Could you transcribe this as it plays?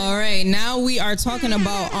All right, now we are talking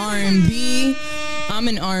about R&B. I'm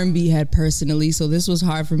an R&B head personally, so this was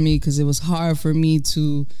hard for me because it was hard for me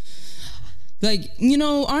to, like, you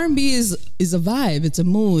know, R&B is a vibe, it's a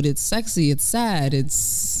mood, it's sexy, it's sad,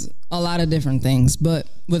 it's a lot of different things. But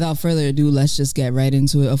without further ado, let's just get right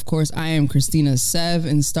into it. Of course, I am Christina Sev,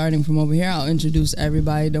 and starting from over here, I'll introduce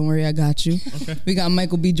everybody. Don't worry, I got you. Okay. We got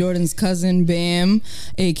Michael B. Jordan's cousin, Bam,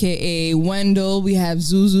 aka Wendell. We have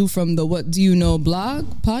Zuzu from the What Do You Know blog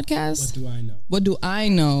podcast. What do I know? What do I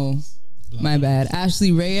know? My bad.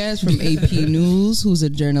 Ashley Reyes from AP News, who's a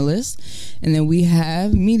journalist. And then we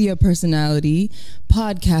have media personality,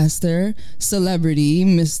 podcaster, celebrity,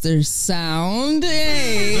 Mr. Sound.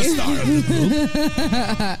 Hey. The star of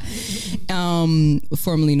the group.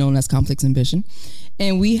 Formerly known as Complex Ambition.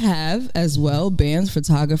 And we have as well Band's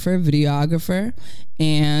photographer, videographer,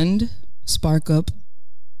 and Spark Up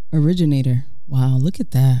originator. Wow, look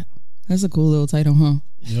at that. That's a cool little title, huh?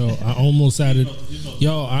 Yo, I almost added.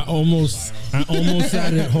 I almost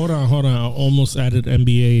added. Hold on. I almost added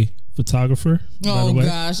NBA photographer. Oh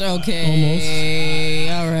gosh. Okay. Almost.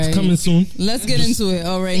 All right. It's coming soon. Let's get into it.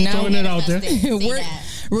 All right. Now throwing it out there.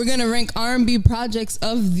 We're gonna rank R&B projects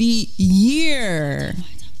of the year.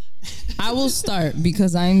 I will start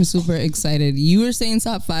because I'm super excited. You were saying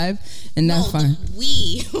top 5, and that's fine.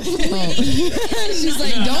 We. Oh. She's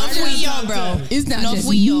like, don't we yo, bro. It's not no, just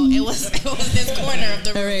we yo. It was this corner of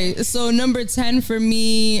the room. All right. So number 10 for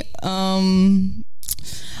me, I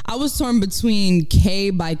was torn between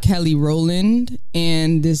K by Kelly Rowland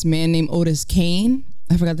and this man named Otis Kane.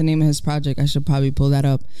 I forgot the name of his project. I should probably pull that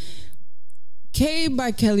up. K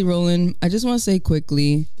by Kelly Rowland. I just want to say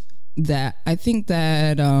quickly that I think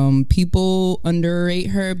that people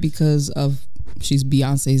underrate her because of she's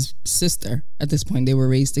Beyonce's sister. At this point, they were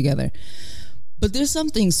raised together. But there's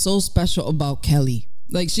something so special about Kelly.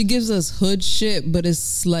 Like, she gives us hood shit, but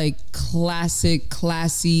it's like classic,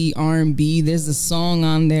 classy R&B. There's a song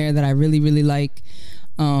on there that I really, really like.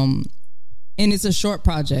 And it's a short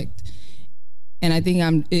project. And I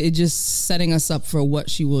think it just setting us up for what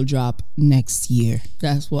she will drop next year.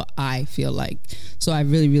 That's what I feel like. So I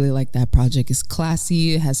really, really like that project. It's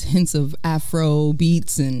classy. It has hints of Afro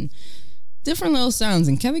beats and different little sounds.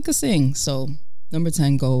 And Kelly could sing. So number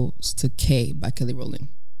 10 goes to K by Kelly Rowland.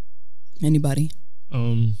 Anybody?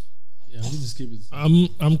 Yeah, we just keep it.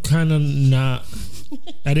 I'm kind of not.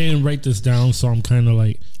 I didn't write this down, so I'm kind of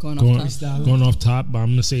like going off top. But I'm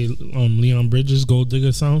gonna say Leon Bridges, Gold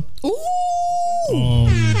Digger Sound. Ooh. You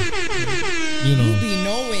know, you be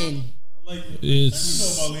knowing.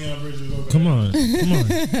 It's come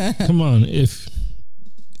on.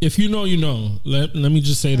 If you know, you know. Let me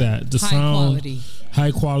just say that the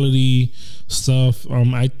high quality stuff.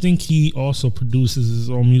 I think he also produces his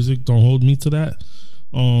own music. Don't hold me to that.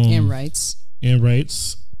 And writes,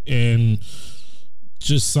 and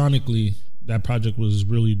just sonically, that project was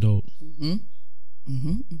really dope.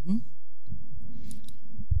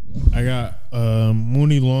 I got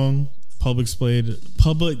Mooney Long, public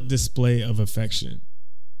display of affection.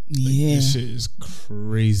 Like, yeah, this shit is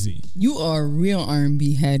crazy. You are a real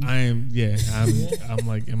R&B head. I am. Yeah, I'm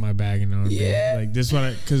like in my bag in R&B. Yeah. Like this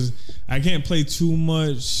one, because I can't play too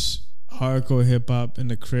much hardcore hip hop in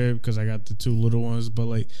the crib because I got the 2 little ones. But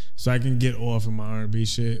like, so I can get off of my R&B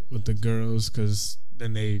shit with the girls because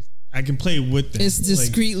then I can play with them. It's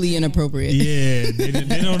discreetly inappropriate. Yeah,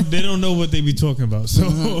 they don't know what they be talking about. So,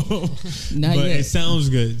 Not but yet. it sounds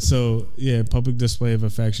good. So yeah, public display of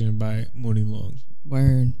affection by Mooney Long.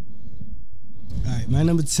 Word. All right, my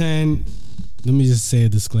number 10. Let me just say a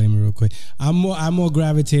disclaimer real quick. I'm more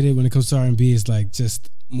gravitated when it comes to R&B. It's like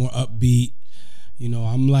just more upbeat. You know,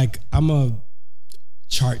 I'm a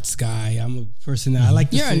charts guy. I'm a person that I like.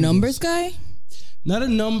 You're a numbers guy? Not a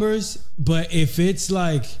numbers, but if it's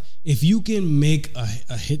like, if you can make a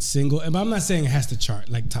hit single, and I'm not saying it has to chart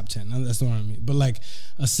like top 10. That's not what I mean. But like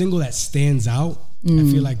a single that stands out, I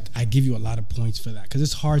feel like I give you a lot of points for that because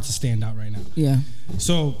it's hard to stand out right now. Yeah.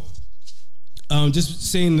 So, just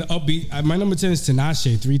saying the upbeat. My number 10 is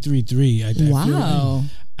Tinashe 333. Wow.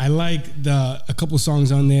 I like a couple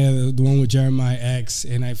songs on there, the one with Jeremiah X,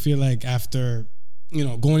 and I feel like after,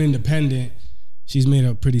 going independent, she's made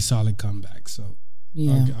a pretty solid comeback. So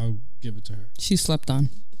yeah, I'll give it to her. She slept on.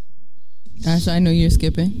 Ash, I know you're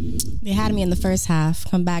skipping. They had me in the first half,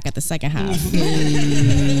 come back at the second half.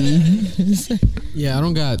 Yeah, I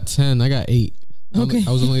don't got 10. I got 8. Okay.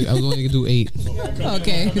 I was only gonna do 8.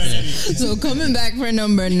 Okay. So coming back for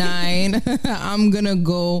number 9, I'm gonna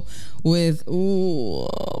go with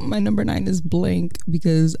my number 9 is blank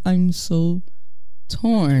because I'm so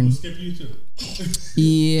torn. Skip you too.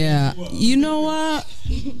 Yeah. You know what?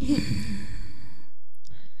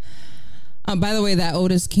 By the way, that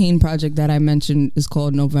Otis Kane project that I mentioned is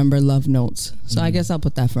called November Love Notes. So I guess I'll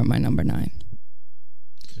put that for my number 9.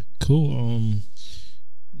 Cool.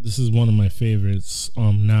 This is one of my favorites.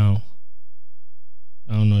 Now,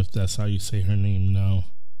 I don't know if that's how you say her name now.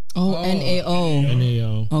 Oh, N-A-O.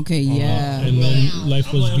 N-A-O. Okay, yeah. And then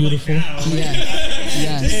Life Was Beautiful.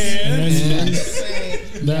 Yes.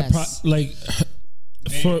 And then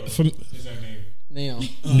from Neo.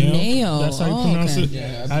 That's how you pronounce it.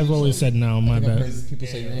 Yeah, I've always said now. My bad. People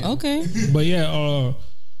say Neo. Okay. But yeah,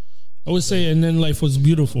 I would say, and then Life Was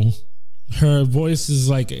Beautiful. Her voice is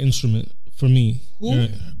like an instrument for me. Yeah.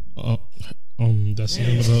 That's the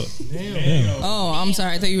name of the. Oh, I'm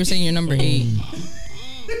sorry. I thought you were saying your number 8.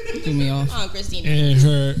 Threw me off. Oh, Christina. And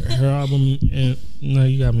her album, and no,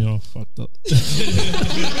 you got me all fucked up.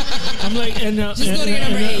 I'm like, and Just go to your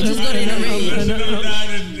number 8. Just go to your number 8.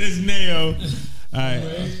 It's Neo. All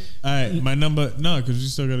right. My number, no, because you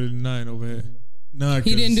still got a 9 over here. No,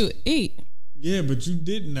 He didn't do 8. Yeah, but you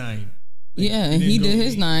did 9. Yeah, and he did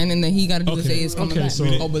his 9, and then he got to do his 8. It's coming back. So,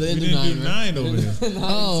 Oh, but they We didn't do didn't 9. do 9 over here.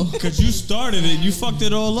 Oh, Because you started it, you fucked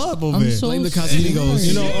it all up over I'm here. so Blame the sorry. Casamigos.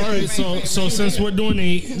 you know, all right. So since we're doing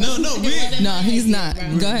 8, No, No, he's not.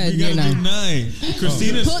 Go ahead. we You're gotta do 9. 9.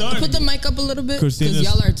 Christina started. Put the mic up a little bit because Christina's-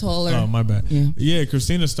 y'all are taller. Oh, my bad. Yeah.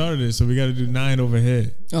 Christina started it, so we got to do 9 over here.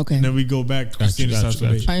 Okay. And then we go back. Christina starts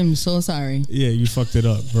with 8. I am so sorry. Yeah, you fucked it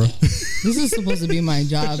up, bro. This is supposed to be my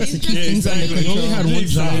job to keep things exactly. under you only control. had one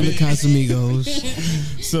job. Blame the Casamigos.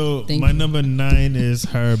 So Thank my you. number 9 is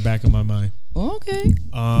Her, Back in My Mind. Okay.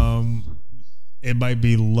 It might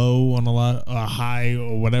be low on a lot, or high,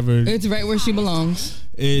 or whatever. It's right where she belongs.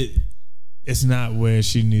 It's not where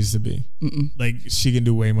she needs to be. Like, she can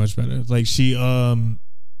do way much better. Like,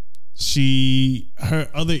 her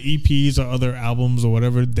other EPs or other albums or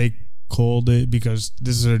whatever they called it, because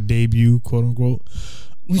this is her debut, quote unquote,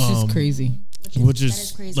 Which is crazy. which that is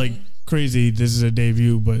is crazy. like crazy. This is a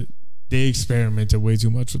debut, but they experimented way too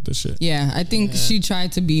much with this shit. Yeah, I think she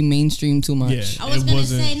tried to be mainstream too much. Yeah. I was It gonna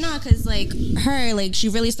wasn't- say no, because like her, like she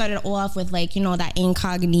really started off with like, you know, that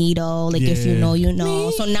incognito, like if you Yeah. know, you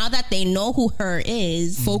know. So now that they know who her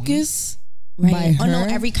is, Focus. right? By Oh no, her.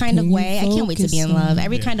 every kind of Can you way. I can't wait to be in focus love. on-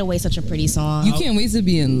 Every kind of way, such a pretty song. You can't wait to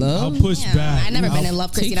be in love. I'll push Yeah, back. I never been in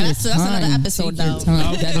love, Take Christina. your That's another time. episode Take your though.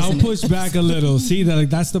 time. That I'll isn't push back a little. See that, like,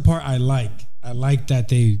 that's the part I like. I like that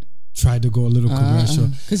they tried to go a little commercial.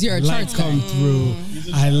 'cause you're a Light charts guy. come through.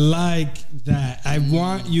 I like that. I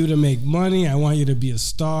want you to make money. I want you to be a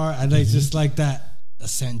star. I like just like that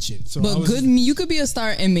ascension. So I But was- good, you could be a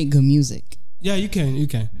star and make good music. Yeah, you can. You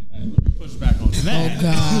can. Push back on that. Oh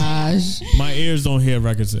gosh. My ears don't hear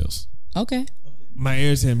record sales. Okay. My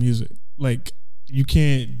ears hear music. Like, you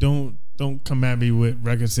can't, don't come at me with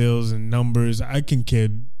record sales and numbers. I can care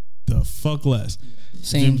the fuck less.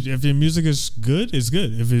 Same. If your music is good, it's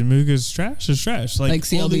good. If your music is trash, it's trash. Like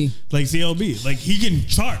all the- CLB. like CLB. Like, he can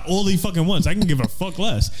chart all he fucking wants. I can give a fuck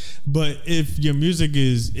less. But if your music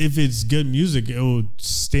is, if it's good music, it will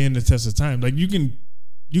stand the test of time. Like, you can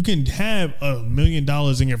have $1 million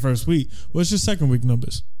in your first week. What's your second week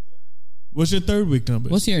numbers? What's your third week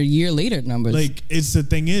numbers? What's your year later numbers? Like, it's the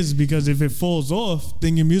thing is, because if it falls off,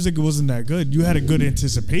 then your music wasn't that good. You had a good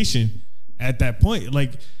anticipation at that point.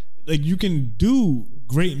 Like you can do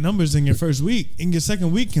great numbers in your first week, and your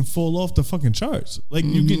second week can fall off the fucking charts. Like,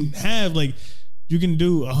 you can have, like, you can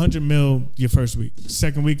do 100 mil your first week.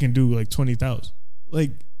 Second week can do like 20,000.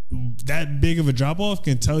 Like, that big of a drop off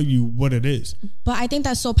can tell you what it is. But I think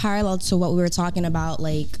that's so parallel to what we were talking about,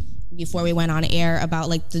 like before we went on air, about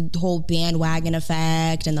like the whole bandwagon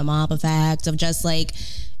effect and the mob effect of just like,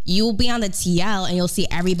 you'll be on the TL and you'll see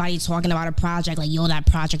everybody talking about a project like, yo, that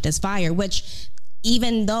project is fire, which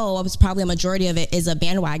even though it's probably a majority of it is a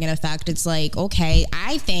bandwagon effect, it's like, okay,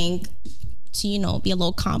 I think to, you know, be a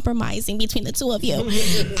little compromising between the two of you.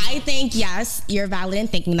 I think, yes, you're valid in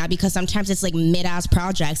thinking that, because sometimes it's like mid-ass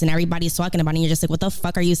projects and everybody's talking about it and you're just like, what the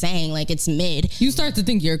fuck are you saying? Like, it's mid. you start to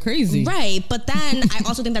think you're crazy. Right. But then I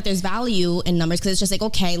also think that there's value in numbers, because it's just like,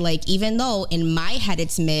 okay, like, even though in my head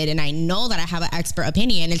it's mid and I know that I have an expert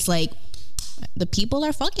opinion, it's like, the people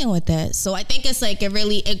are fucking with it. So I think it's like,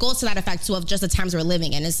 it goes to that effect too, of just the times we're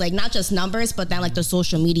living in. It's like not just numbers, but then like the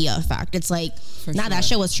social media effect. It's like, that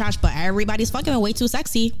shit was trash, but everybody's fucking way too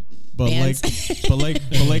sexy. But Bands.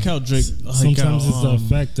 like how Drake, Sometimes it's the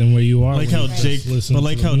effect and where you are. like when how you Jake, listen but to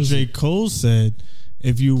like the how music. J. Cole said,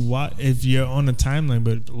 if you're on a timeline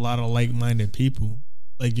with a lot of like-minded people,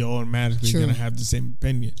 like, you're automatically True. gonna have the same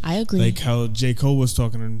opinion. I agree. Like how J. Cole was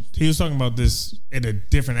talking, he was talking about this in a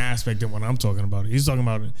different aspect than what I'm talking about. He's talking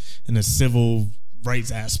about it in a civil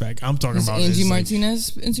rights aspect. I'm talking Was about Angie is,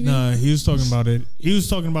 Martinez interview? Nah, he was talking about it. He was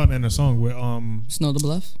talking about it in a song with Snow the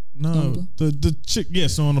Bluff. no the chick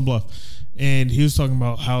Snow on the Bluff, and he was talking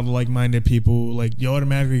about how like-minded people like you're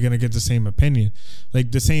automatically gonna get the same opinion.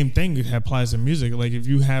 Like the same thing applies to music. Like if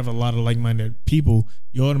you have a lot of like-minded people,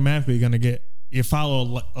 you're automatically gonna you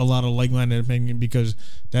follow a lot of like-minded opinion because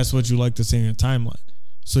that's what you like to see in your timeline.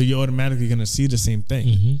 So you're automatically gonna see the same thing.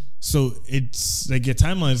 Mm-hmm. So it's like your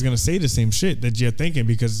timeline is gonna say the same shit that you're thinking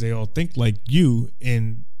because they all think like you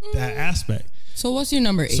in that aspect. So what's your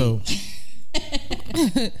number 8? So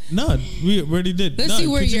no, we already did. Let's see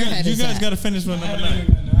where your head is You guys at. gotta finish with number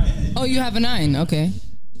 9. Oh, you have a 9. Okay.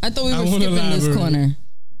 I thought we were wanna skipping this elaborate. corner.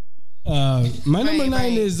 My number 9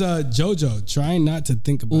 right. is JoJo. Trying not to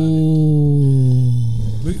think about Ooh.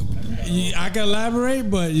 it. I can elaborate,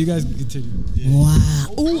 but you guys can continue. Wow.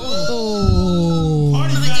 Ooh. No,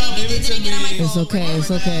 it didn't get on my phone. It's okay.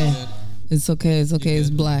 It's okay. It's okay. It's okay. It's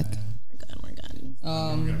black. We're good.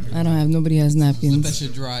 I don't have. Nobody has That napkins.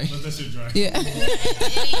 shit dry. Yeah.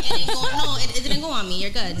 It didn't go on me.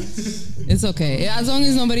 You're good. It's okay. As long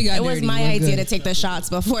as nobody got It was dirty, my we're idea good. to take the shots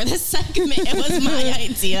before the segment. It was my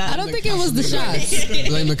idea. I don't think it was the shots.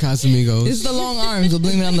 Blame the Casamigos. It's the long arms. We'll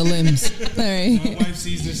blame it on the limbs. All My right. wife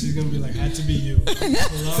sees this, she's gonna be like, "Had to be you."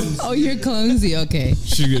 Oh, you're clumsy. Okay.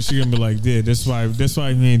 She gonna be like, yeah, that's why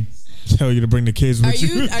I mean tell you to bring the kids with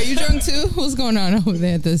Are you drunk too? What's going on over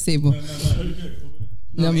there at this table?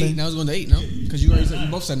 No, Number. 8. Now it's going to 8, no? Because you already said,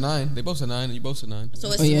 you both said 9. They both said 9, and you both said 9.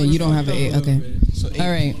 So it's Oh yeah, you don't have an 8. Okay. So 8. All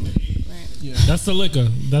right. That's the liquor.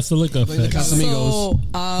 That's the liquor Blame the effect. Casamigos. So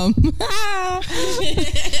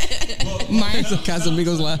my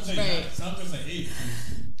Casamigos laugh.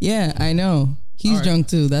 yeah, I know. He's right. drunk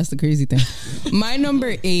too. That's the crazy thing. My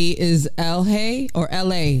number 8 is LA or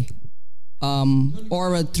LA.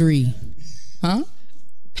 Aura 3. Huh?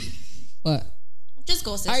 What? Just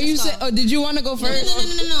go, sis. Are you saying? Oh, did you want to go first?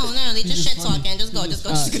 No. They just shit talking. Just go. Just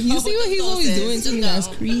go. You see what he's always doing to me? That's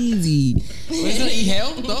crazy. Isn't it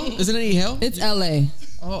E-Hale, though? Isn't it E-Hale? It's LA.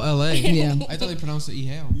 Oh, L.A. Yeah. I thought they pronounced it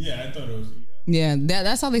E-Hale. Yeah, I thought it was. Yeah,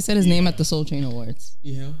 that's how they said his name at the Soul Train Awards.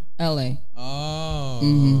 E-Hale? LA.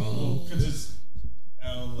 Oh. Because it's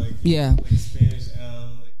L like Yeah. Spanish L.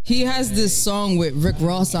 He has this song with Rick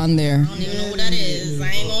Ross on there. I don't even know who that is. I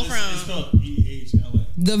ain't going from. Spelled EHLA.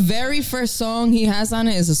 The very first song he has on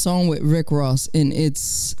it is a song with Rick Ross, and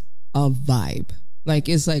it's a vibe. Like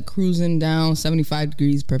it's like cruising down 75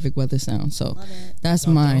 degrees, perfect weather sound. So that's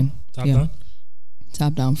mine. Top down?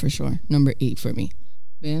 Top down for sure. Number 8 for me.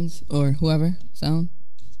 Bands or whoever sound.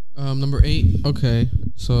 Number 8. Okay,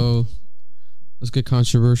 so let's get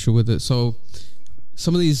controversial with it. So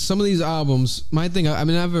some of these albums, my thing.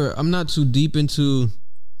 I'm not too deep into.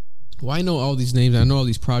 Well, I know all these names. I know all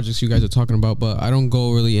these projects you guys are talking about, but I don't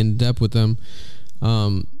go really in depth with them.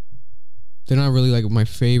 They're not really like my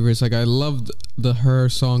favorites. Like I loved the Her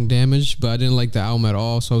song "Damage," but I didn't like the album at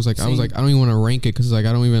all. So I was like, I don't even want to rank it because like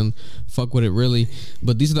I don't even fuck with it really.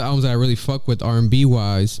 But these are the albums that I really fuck with R&B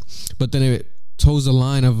wise. But then it toes the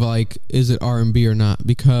line of like, is it R&B or not?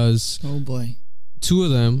 Because Oh boy. 2 of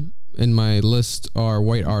them in my list are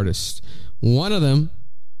white artists. One of them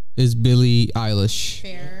is Billie Eilish.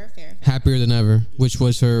 Fair. Happier Than Ever, which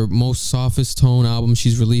was her most softest tone album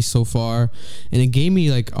she's released so far, and it gave me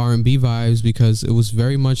like R&B vibes because it was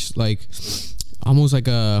very much like almost like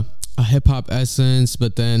a hip hop essence,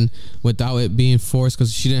 but then without it being forced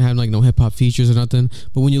because she didn't have like no hip hop features or nothing.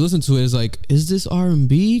 But when you listen to it, it's like, is this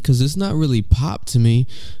R&B? Because it's not really pop to me,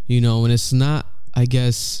 and it's not. I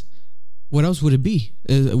guess. What else would it be?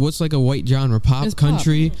 What's like a white genre? Pop, It's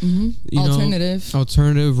country, pop. Mm-hmm.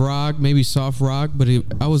 alternative rock, maybe soft rock. But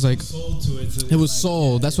I was like, Soul to it. it was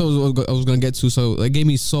soul. That's what I was gonna get to. So it gave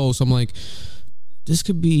me soul. So I'm like, this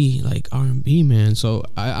could be like R&B, man. So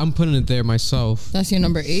I'm putting it there myself. That's your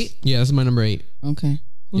number 8? Yeah, that's my number 8. Okay.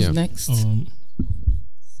 Who's Yeah. next? Skip.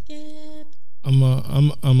 I'm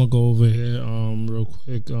gonna go over here real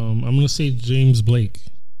quick. I'm gonna say James Blake.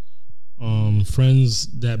 Friends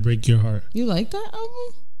That Break Your Heart. You like that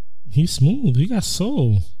album? He's smooth. He got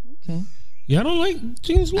soul. Okay. Y'all don't like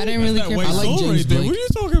James Blake? I didn't really That care white for soul James right there. Blake. What are you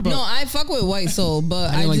talking about? No, I fuck with White Soul,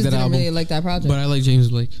 but I didn't like just that didn't album. really like that project. But I like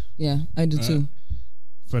James Blake. Yeah, I do too.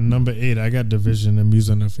 For number 8, I got Division and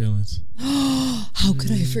Music and Their Feelings. How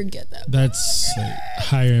could I forget that? That's like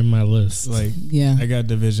higher in my list. Like, Yeah. I got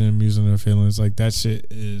Division and Music and Their Feelings. Like, that shit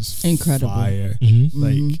is Incredible. fire. Mhm.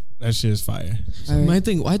 Like, that shit is fire. All right. My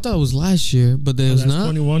thing, I thought it was last year, but it was That's not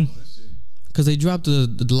 21. because they dropped the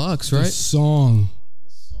deluxe, The right? song,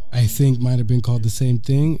 I think, might have been called the same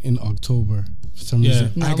thing in October for some Yeah.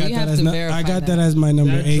 reason. No, I got we have that as to I verify got that. that as my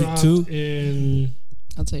number That 8 dropped too. in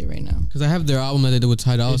I'll tell you right now. Because I have their album that they did with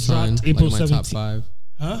Ty Dolla Sign, like April my top 17th. 5.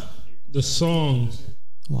 Huh? The song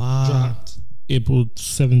Wow. dropped April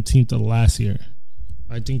 17th of last year.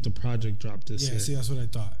 I think the project dropped this Yeah, year. see, that's what I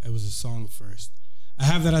thought. It was a song first. I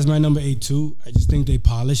have that as my number 8 too. I just think they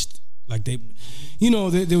polished. Like they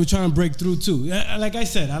were trying to break through too. Like I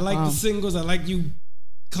said, I like the singles. I like you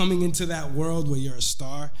coming into that world where you're a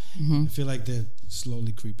star. I feel like they're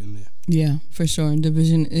slowly creeping there. Yeah, for sure.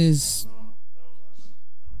 Division is...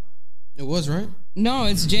 It was, right? No,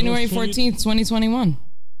 it's January 14th, 2021.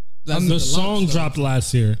 The song dropped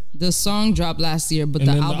last year. The song dropped last year, but And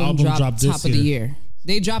the then album, dropped this top of the year.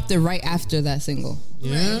 They dropped it right after that single.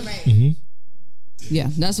 Yeah. Yeah,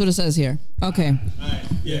 that's what it says here. Okay.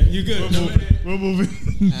 Yeah, you good. We're moving.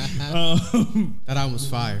 That album was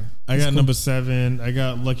fire. I got number 7. I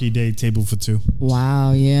got Lucky Day, Table for Two.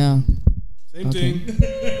 Wow, yeah. Same thing.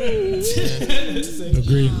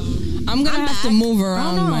 Agree. I'm going to have to move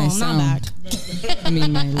around Oh, no, my I'm sound. not I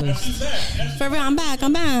mean, my list. For real, I'm back.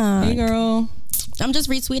 Hey, girl. I'm just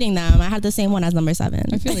retweeting them. I had the same one as number 7.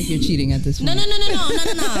 I feel like you're cheating at this point. No.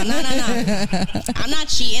 I'm not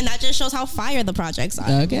cheating. That just shows how fire the projects are.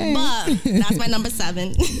 Okay. But that's my number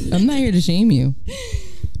 7. I'm not here to shame you.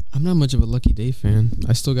 I'm not much of a Lucky Day fan.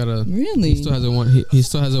 I still gotta. Really? He still hasn't won. He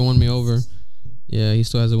still hasn't won me over. Yeah, he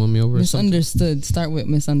still hasn't won me over. Misunderstood. Start with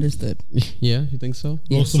misunderstood. Yeah, you think so?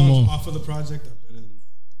 Roll some Songs more. off of the project are better than.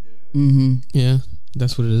 Mm-hmm. Yeah,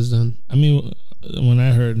 that's what it is then. I mean, when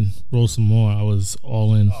I heard Roll Some More, I was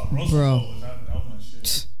all in. Bro.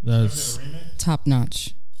 That's Top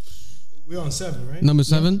notch. We're on 7, right? Number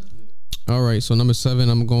 7. All right, so number 7,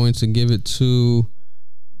 I'm going to give it to.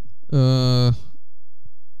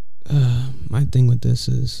 My thing with this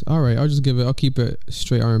is all right. I'll keep it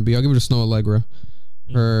straight R&B. I'll give it to Snow Allegra.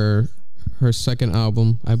 Her second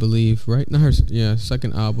album, I believe, right? Not her. Yeah,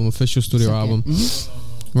 second album, official studio album,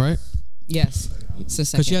 right? Yes. It's the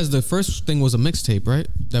second. Because she has the first thing was a mixtape, right?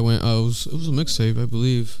 That went. It was a mixtape, I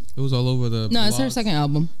believe. It was all over the. No, it's her blogs. second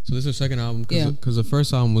album. So this is her second album. Yeah. Because the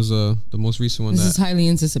first album was the most recent one. This is highly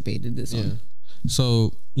anticipated, this Yeah. one.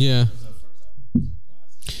 So yeah.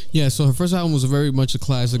 Yeah, so her first album was very much a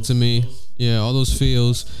classic to me. Yeah, all those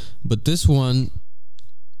feels. But this one,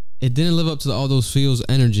 it didn't live up to all those feels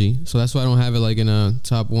energy. So that's why I don't have it like in a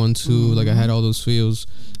top 1, 2. Like I had all those feels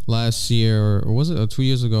last year or was it 2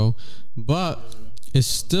 years ago? But it's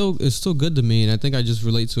still good to me, and I think I just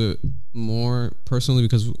relate to it more personally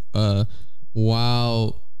because the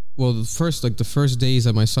first days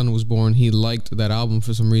that my son was born, he liked that album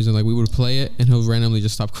for some reason. Like we would play it and he'll randomly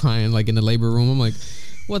just stop crying like in the labor room. I'm like,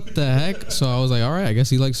 what the heck? So I was like, all right, I guess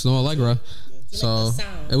he likes Snow Allegra. So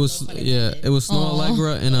it was Snow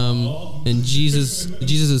Allegra and Jesus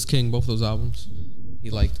is King, both those albums he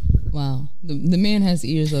liked. Wow. The man has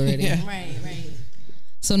ears already. Yeah. Right.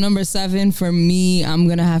 So number 7 for me, I'm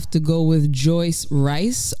gonna have to go with Joyce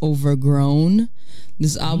Rice, Overgrown.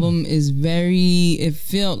 This album is it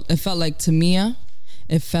felt like Tamia.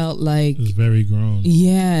 It felt like it's very grown.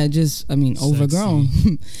 yeah, overgrown.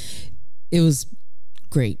 It was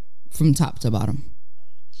great from top to bottom.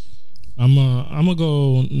 I'm gonna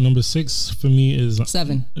go number 6 for me is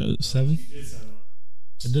 7. 7.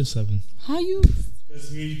 I did 7. How you?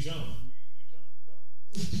 Because we jumped.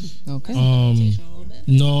 Okay.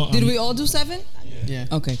 No. Did we all do 7? Yeah.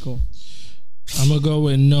 Okay, cool. I'm gonna go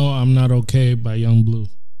with No, I'm Not Okay by Young Blue.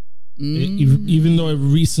 Even though it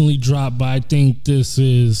recently dropped, but I think this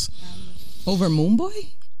is Over Moonboy?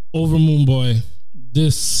 over Moonboy.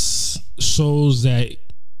 This shows that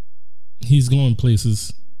he's going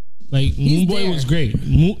places. Like Moonboy there. was great.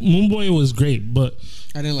 Moonboy was great, but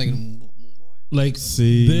I didn't like him. like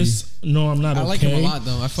See. this, No, I'm Not I Okay. like him a lot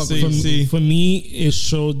though. I fuck See. with him. For me, it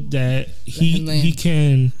showed that him land.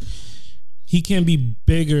 he can be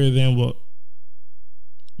bigger than what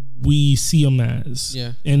we see him as.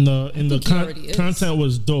 I And think the he already is. content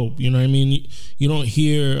was dope. You know what I mean? You don't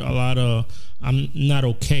hear a lot of I'm Not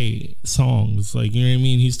Okay songs. Like, you know what I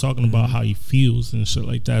mean? He's talking about how he feels and shit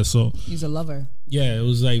like that. So He's a lover. yeah, it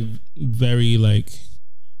was like very like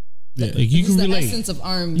you It's can the relate. essence of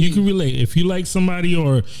R&B. You can relate. If you like somebody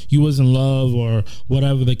or you was in love or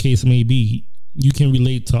whatever the case may be, you can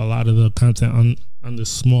relate to a lot of the content on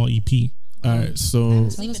this small EP. All right, so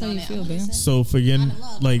Tell us how you feel, man. so for your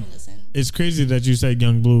like, it's crazy that you said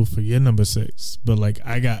Young Blue for your number 6, but like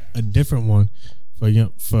I got a different one for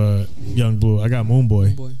Young Blue. I got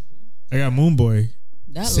Moonboy. I got Moonboy.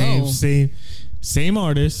 That Same low. same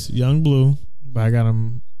artist, Young Blue, but I got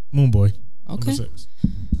him Moonboy. Okay. Number 6.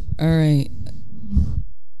 All right.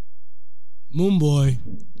 Moonboy.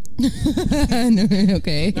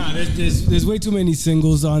 Okay. Nah, there's way too many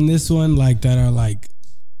singles on this one like that are like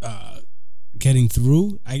getting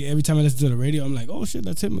through. Every time I listen to the radio, I'm like, oh shit,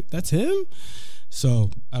 that's him. That's him. So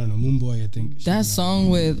I don't know, Moonboy. I think that song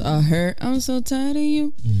with her. I'm so tired of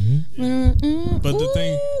you. But the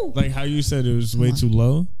thing, like how you said it was way too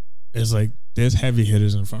low, is like there's heavy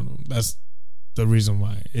hitters in front of him. That's the reason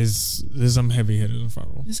why. There's some heavy hitters in front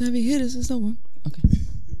of him. It's heavy hitters. It's the one. Okay.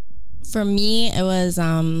 For me, it was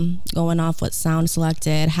going off what Sound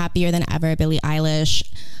selected. Happier Than Ever, Billie Eilish.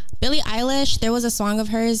 Billie Eilish, there was a song of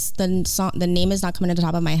hers. The name is not coming to the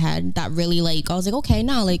top of my head. That really I was like, okay,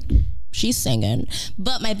 now she's singing.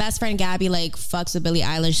 But my best friend Gabby fucks with Billie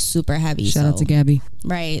Eilish super heavy. Shout out to Gabby.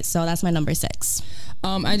 Right. So that's my number 6.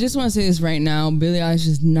 I just want to say this right now. Billie Eilish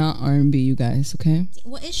is not R&B, you guys, okay?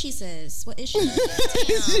 What is she, sis? What is she?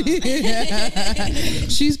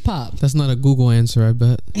 She's pop. That's not a Google answer, I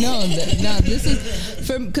bet. No, this is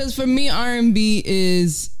because for me R&B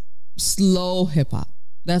is slow hip hop.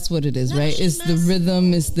 That's what it is, right? It's the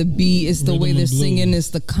rhythm, it's the beat, it's the way they're singing, it's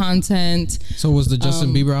the content. So was the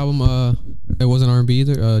Justin Bieber album? It wasn't R&B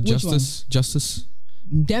either. Justice.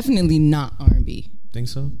 Definitely not R&B. Think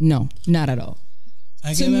so? No, not at all.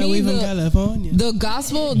 I came away from California. The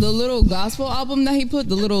little gospel album that he put,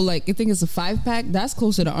 the little I think it's a 5-pack. That's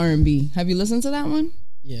closer to R&B. Have you listened to that one?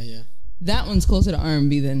 Yeah. That one's closer to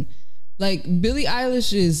R&B than Billie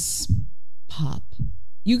Eilish is pop.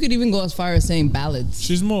 You could even go as far as saying ballads.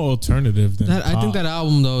 She's more alternative than pop. I think that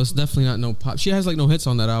album though is definitely not no pop. She has no hits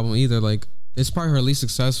on that album either. It's probably her least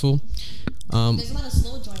successful. There's a lot of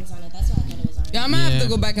slow joints on it. That's why I thought it was R&B. Yeah, I might have to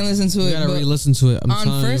go back and listen to it. You gotta re-listen to it.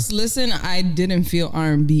 On first listen, I didn't feel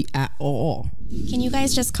R&B at all. Can you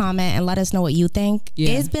guys just comment and let us know what you think?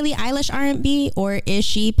 Yeah. Is Billie Eilish R&B or is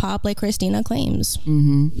she pop like Christina claims?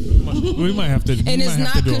 Mm-hmm. We might have to. And it's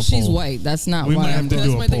not because she's white. That's not we why. Might have to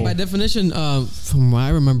do a poll. By definition, from what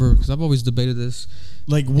I remember, because I've always debated this.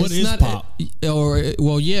 What is pop?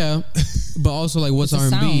 But also what's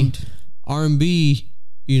R&B? R&B,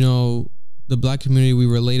 the black community, we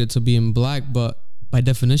related to being black, but by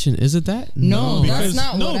definition, is it that? No, that's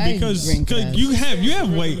not what I drink as. you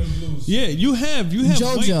have white. Yeah, you have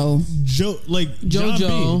JoJo.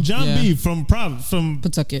 John B from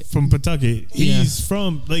Pawtucket. From Pawtucket. He's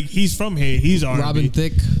from here. He's R&B. Robin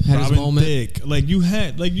Thicke had his moment. You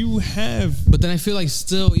have. But then I feel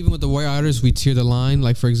still, even with the white artists, we tier the line.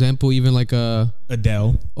 For example, even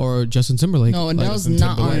Adele or Justin Timberlake. No, Adele's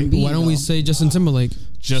not R&B. Why don't we say Justin Timberlake?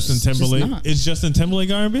 Justin Timberlake. Is Justin Timberlake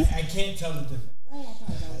R&B? I can't tell the difference.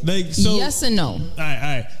 Yes and no. All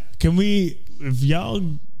right. Can we, if y'all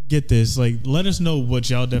get this, let us know what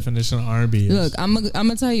y'all definition of R&B is. Look, I'm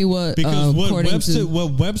gonna tell you what. Because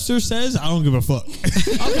what Webster says, I don't give a fuck.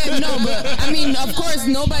 Okay, no, but I mean, of course,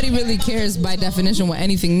 nobody really cares by definition what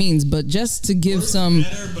anything means. But just to give some,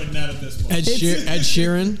 better, but not at this point. Ed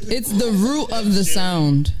Sheeran. It's the root of the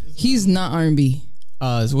sound. He's not R&B.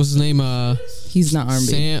 What's his name? He's not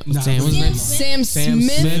R&B. What's his name? Sam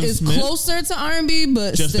Smith is closer to R&B,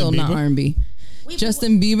 but Justin still Bieber? not R&B.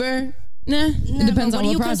 Justin Bieber? Nah, it depends on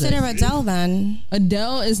what project. What do you consider Adele then?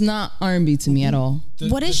 Adele is not R&B to me at all.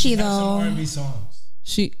 What is she though? R&B songs.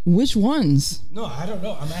 Which ones? No, I don't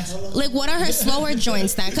know. I'm asking. What are her slower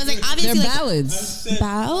joints then? Because obviously they're ballads.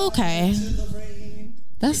 Okay.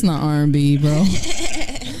 That's not R&B, bro.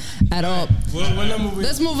 At all.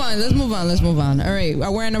 Let's move on. All right,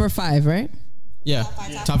 we're at number 5, right? Yeah,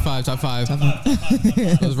 top five.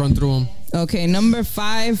 Let's run through them. Okay, number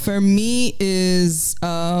 5 for me is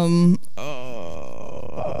number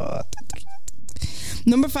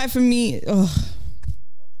 5 for me.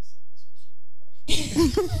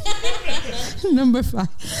 Number 5.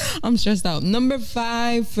 I'm stressed out. Number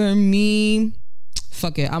 5 for me.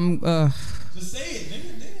 Fuck it. Just say it,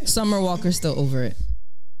 nigga. Summer Walker's still over it.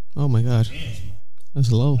 Oh my god,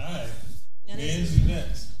 that's low. All right, you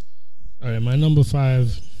next. All right, my number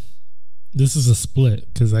 5. This is a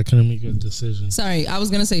split because I couldn't make a decision. Sorry, I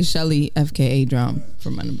was gonna say Shelly FKA Drum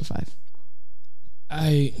for my number 5.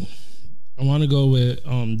 I want to go with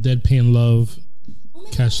Deadpan Love,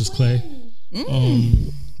 Cassius Clay.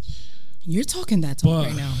 You're talking that talk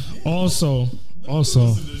right now. Also, I'm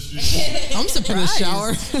surprised. In the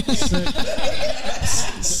shower.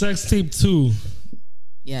 Sex Tape 2.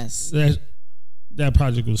 Yes. That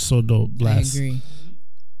project was so dope. Blast. I agree.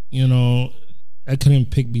 I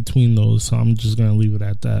couldn't pick between those, so I'm just gonna leave it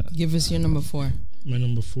at that. Give us your number 4. My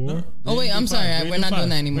number 4. Oh wait, I'm sorry. We're not doing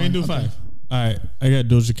that anymore. We can do 5. All right, I got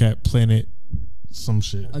Doja Cat, Planet, some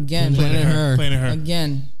shit. Again, Planet Her.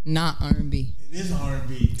 Again, not R&B. It is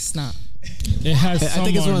R&B. It's not. It has. I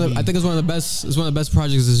think it's one of the best. It's one of the best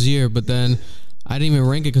projects this year. But then, I didn't even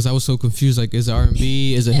rank it because I was so confused. Like, is it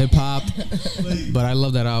R&B? Is it hip hop? But I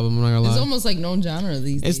love that album. I'm not gonna lie. It's almost like no genre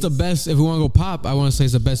these days. It's the best. If we want to go pop, I want to say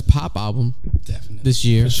it's the best pop album this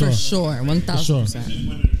year. For sure.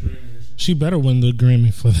 1,000%. She better win the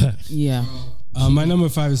Grammy for that. Yeah. My number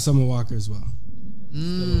 5 is Summer Walker as well.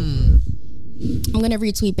 I'm gonna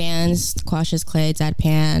retweet bands. Cautious Clay,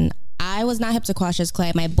 Deadpan. I was not hip to Cautious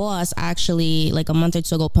Clay. My boss actually, like a month or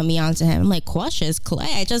two ago, put me onto him. I'm like, Cautious Clay.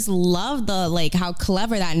 I just love the like how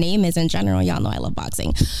clever that name is in general. Y'all know I love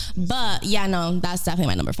boxing, but yeah, no, that's definitely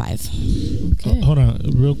my number 5. Okay. Hold on,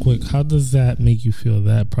 real quick. How does that make you feel?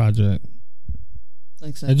 That project.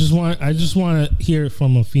 Like I just want to hear it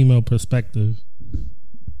from a female perspective.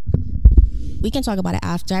 We can talk about it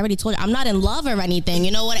after. I already told you I'm not in love or anything.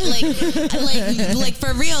 You know what? Like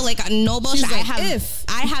for real. Like no bullshit. Like,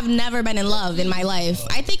 I have never been in love in my life.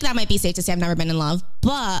 I think that might be safe to say I've never been in love.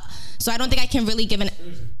 But so I don't think I can really give an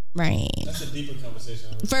right. That's a deeper conversation.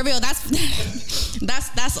 For real. That's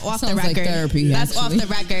off the Sounds like record. therapy, That's actually. off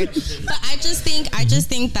the record. But I just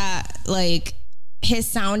think that like his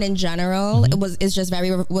sound in general is just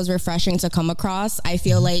was refreshing to come across. I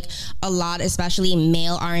feel like a lot, especially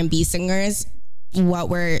male R&B singers,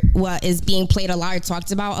 what is being played a lot or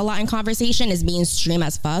talked about a lot in conversation is mainstream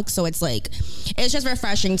as fuck. So it's like it's just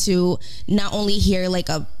refreshing to not only hear like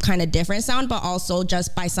a kind of different sound, but also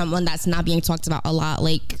just by someone that's not being talked about a lot.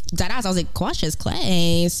 Like deadass, I was like, Cautious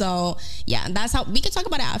Clay. So yeah, that's how we can talk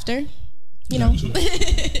about it after. You know.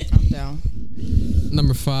 I'm down.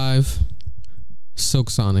 Number 5, Silk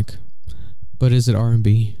Sonic. But is it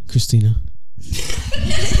R&B, Christina?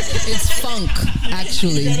 It's funk,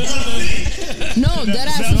 actually. No, that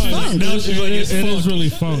ass is funk. It is really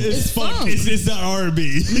funk. It's funk. It's not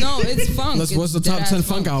R&B. No, it's funk. What's the It's top dead 10 ass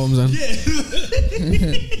funk albums then?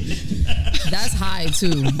 That's high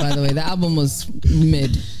too, by the way. The album was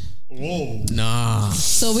mid. Whoa. Nah.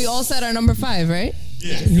 So we all said our number 5, right?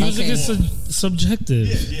 Yeah. Music Okay. is subjective.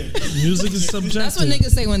 Music is subjective. That's what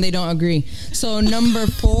niggas say when they don't agree. So number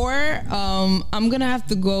 4, I'm gonna have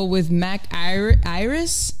to go with Mac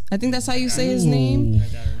Iris. I think that's how you say his name.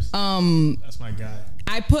 That's my guy.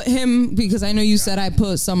 I put him because I know you said I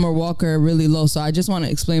put Summer Walker really low, so I just want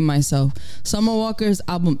to explain myself. Summer Walker's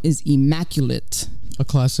album is immaculate. A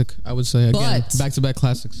classic, I would say. Again, But- back-to-back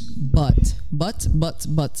classics. But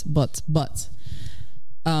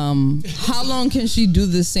how long can she do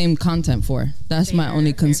the same content for? That's my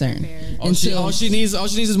only concern. All she needs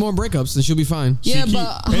is more breakups, and she'll be fine. Yeah,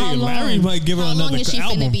 but how long? Larry might give her How another long is she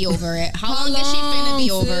album. finna be over it? How long is she finna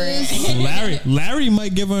be over it? Larry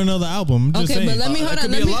might give her another album. Just Okay, saying. but let me hold It on.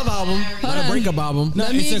 could be Let a me, love album, not a on. breakup album. No,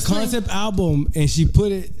 Let me it's a explain. concept album, and she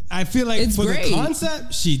put it. I feel like It's for great. the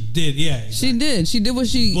concept, she did. Yeah, exactly. She did what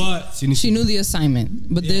she. But she knew the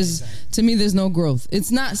assignment. But to me, there's no growth.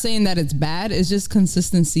 It's not saying that it's bad. It's just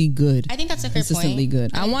consistency good. I think that's a fair Consistently point.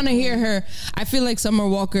 good. I want to hear her. I feel like Summer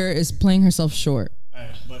Walker is playing herself short.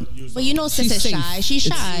 But you know, sis She's is safe. shy. She's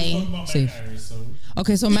It's shy. safe.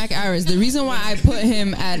 Okay, so Mac Iris. The reason why I put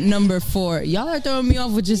him at number 4, y'all are throwing me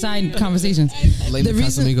off with your side conversations. Blame the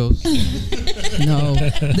reason- Casamigos. No.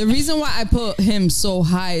 The reason why I put him so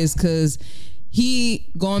high is because he,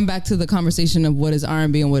 going back to the conversation of what is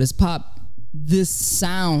R&B and what is pop, this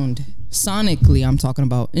sound, sonically I'm talking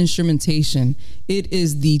about, instrumentation, it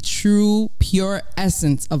is the true, pure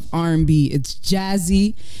essence of R&B. It's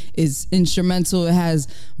jazzy, it's instrumental, it has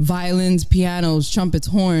violins, pianos, trumpets,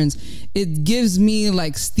 horns. It gives me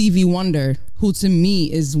like Stevie Wonder, who to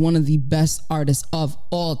me is one of the best artists of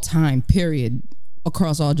all time, period,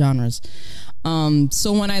 across all genres.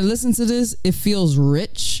 So when I listen to this, it feels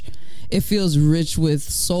rich. It feels rich with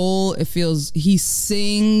soul. It feels, he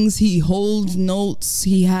sings, he holds notes,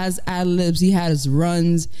 he has ad-libs, he has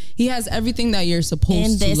runs, he has everything that you're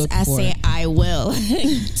supposed In to this look essay, for. I will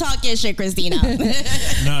talk your shit, Christina.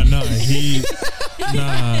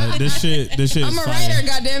 This shit is I'm a fire. writer,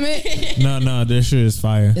 goddammit. No, this shit is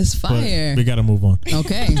fire. It's But fire. we gotta move on.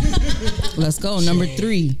 Okay, let's go. Number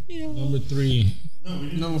 3. Number 3.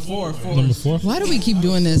 Number 4. Number 4. Why do we keep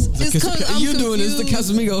doing this? It's 'cause I'm You doing this, the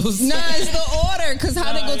confused. Casamigos. Nah, it's the order. Cause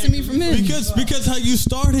how they go to me from him? Because how you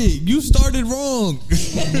started wrong.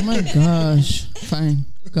 Oh my gosh. Fine.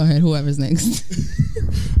 Go ahead. Whoever's next.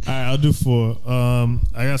 All right, I'll do 4.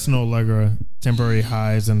 I got Snow Allegra, Temporary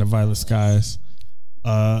Highs, and The Violet Skies.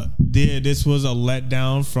 This was a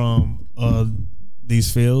letdown from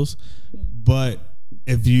these feels, but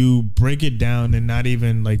if you break it down and not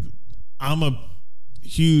even like, I'm a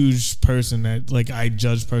huge person that like I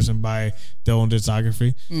judge person by their own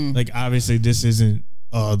discography. Like obviously this isn't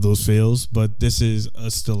those feels, but this is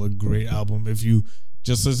still a great album if you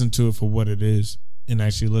just listen to it for what it is. and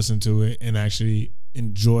actually listen to it and actually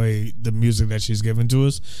enjoy the music that she's given to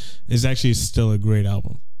us, is actually still a great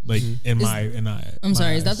album. Like I'm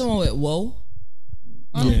sorry, is that the one with Whoa?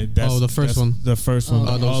 Yeah, the first one. The first one.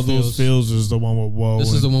 All those feels is the one with Whoa.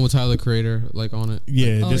 This is the one with Tyler the Creator like on it.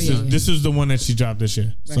 Yeah, this is the one that she dropped this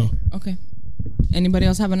year. Right. So okay. Anybody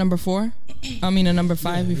else have a number 4? I mean a number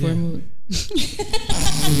 5 before we move.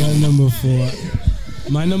 I got number 4.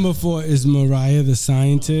 My number 4 is Mariah the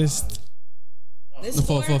Scientist. This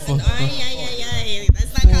 4. That's not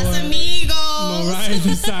Casamigos. Mariah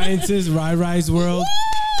the Scientist, Rai World.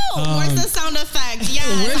 Where's the sound effect? Yeah,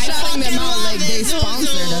 we're shouting them out like they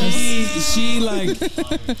sponsored us. She like,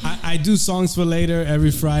 I do songs for later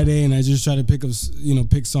every Friday, and I just try to pick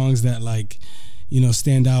songs that like,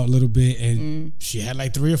 stand out a little bit. And she had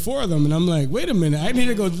like 3 or 4 of them, and I'm like, wait a minute, I need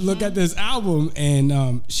to go look at this album.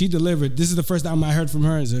 And she delivered. This is the first album I heard from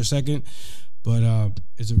her. Is there a second? But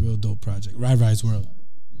it's a real dope project. Rise World.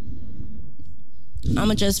 I'm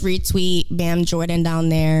gonna just retweet Bam Jordan down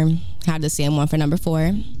there. Had the same one for number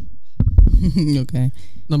 4. Okay.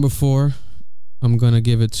 Number 4, I'm gonna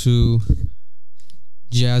give it to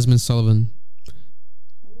Jazmine Sullivan.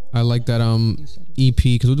 I like that EP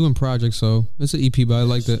because we're doing projects, so it's an EP, but I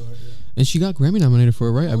like that. And she got Grammy nominated for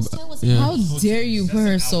it, right? How dare you put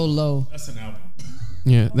her so low? That's an album.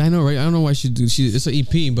 Yeah, I know, right? I don't know why it's an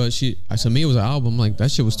EP, but to me it was an album. Like that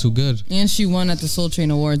shit was too good. And she won at the Soul Train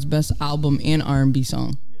Awards Best Album and R&B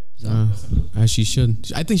Song. So. As she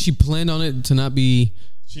should. I think she planned on it to not be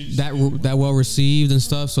that well received and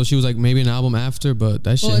stuff. So she was like maybe an album after, but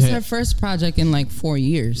that shit. Well, it's her first project in like 4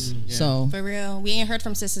 years. Yeah. So for real, we ain't heard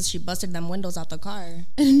from sis since she busted them windows out the car.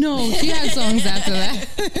 No, she had songs after that.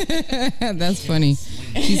 That's funny.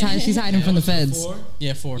 She's hiding from the feds. 4?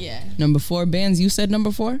 Yeah, 4. Yeah. Number 4, Bands. You said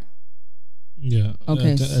number 4. Yeah.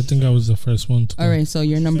 Okay. I think I was the first one. All right, so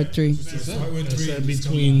you're number 3. I said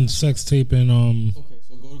between Sex Tape and Okay,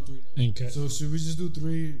 so go to 3 now. So should we just do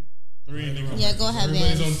 3? 3 and then come Yeah, go ahead,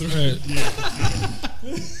 man. On 3. Yeah.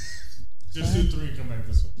 Just do 3 and come back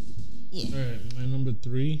this way. Yeah. All right, my number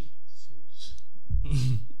 3.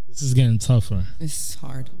 This is getting tougher. It's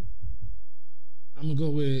hard. I'm gonna go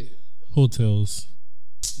with Hotels.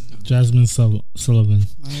 Jazmine Sullivan.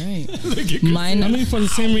 All right. Mine. I mean, for the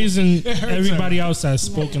same reason everybody else has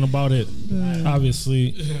spoken about it.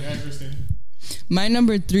 Obviously. My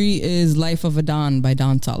number 3 is Life of a Don by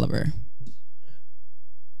Don Toliver.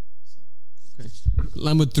 Okay.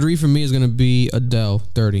 Number 3 for me is gonna be Adele,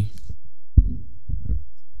 30.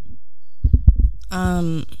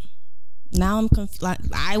 Now I'm confused.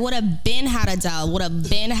 I would have been had Adele. Would have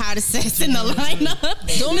been had a sis in the lineup.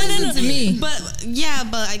 Don't listen to me. But yeah,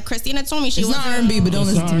 but Christina told me she was not R&B, but don't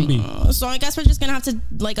listen to me. So I guess we're just gonna have to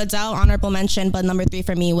like Adele honorable mention. But number 3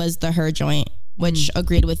 for me was the Her joint, which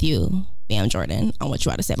agreed with you, Bam Jordan, on what you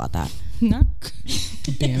had to say about that. Not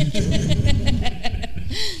Bam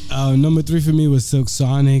Jordan. Number 3 for me was Silk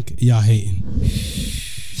Sonic. Y'all hating.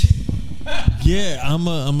 Yeah, I'm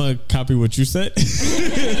a copy what you said.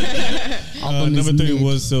 Number 3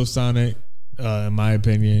 was Silk Sonic. In my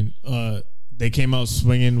opinion, they came out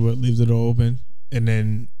swinging with Leave the Door Open, and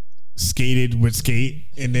then skated with Skate,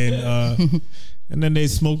 and then they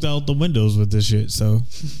smoked out the windows with this shit. So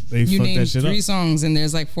they you fucked named that shit 3 up. songs, and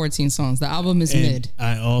there's like 14 songs. The album is mid.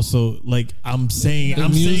 I also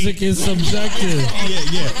Music is subjective.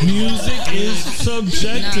 Yeah. Music is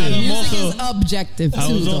subjective. Music is objective too.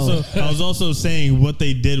 I was also saying what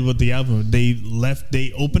they did with the album.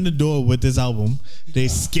 They opened the door with this album. They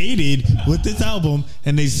skated with this album,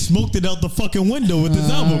 and they smoked it out the fucking window with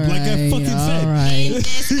this album. Like I fucking said. Right.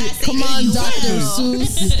 Come on, Dr.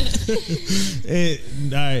 Seuss. All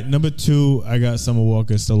right, number 2, I got Summer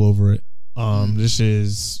Walker, Still Over It. This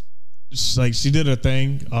is like she did her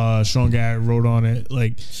thing. Sean Garrett wrote on it.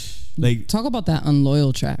 Like talk about that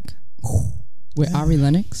Unloyal track with Ari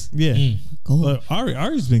Lennox. Yeah,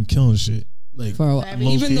 Ari's been killing shit. Like for a while.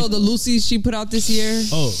 Even though the Lucy's she put out this year.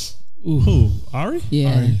 Oh, who? Ari?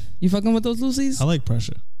 Yeah, Ari. You fucking with those Lucy's? I like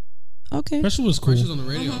Pressure. Okay, Pressure was cool. Pressure's on the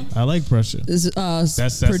radio. I like Pressure. This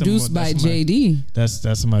is produced by JD.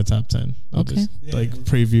 That's in my top 10. Okay, like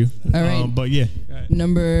preview. All right, but yeah,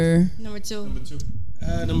 Number 2.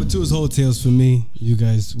 Number 2 is Hotels for me. You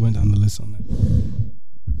guys went down the list on that.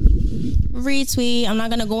 Retweet. I'm not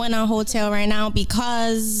gonna go in on Hotel right now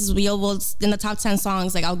because we will in the top 10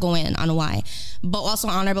 songs. Like I'll go in on why, but also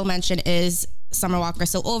honorable mention is Summer Walker,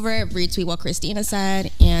 Still Over It. Retweet what Christina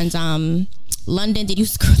said. And London, did you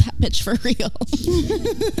screw that bitch for real?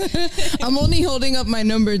 I'm only holding up my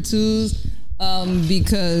number 2s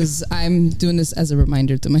because I'm doing this as a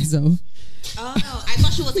reminder to myself. Oh, I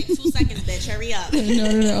thought she was like 2 seconds, bitch. Hurry up.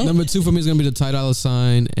 No. Number 2 for me is gonna be the Ty Dolla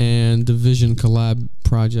 $ign and Division collab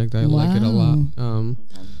project. I like it a lot.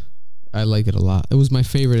 I like it a lot. It was my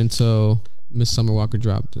favorite until Miss Summer Walker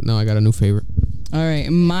dropped. Now I got a new favorite. All right,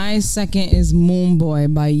 my second is Moon Boy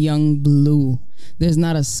by Young Blue. There's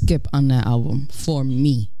not a skip on that album for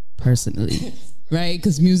me personally, right?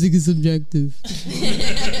 Because music is subjective.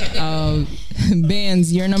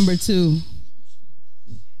 Bands, you're number 2.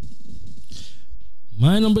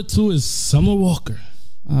 My number 2 is Summer Walker.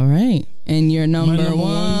 All right, and your number, number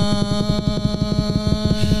 1.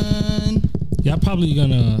 Y'all probably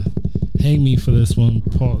gonna hang me for this one,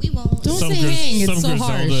 Paul. We won't. Don't say hang. It's so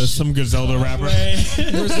harsh. Some Griselda rapper.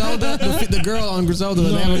 Griselda, the girl on Griselda.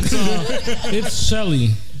 No, it's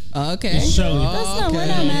Shelly. Okay, It's Shelly. That's not we're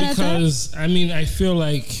not mad at that. Because I mean, I feel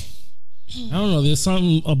like I don't know. There's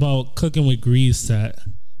something about cooking with grease that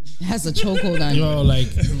Has a chokehold on you. like.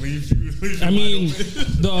 I mean,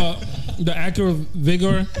 the Accurate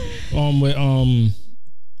Vigor with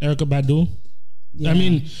Erykah Badu. Yeah. I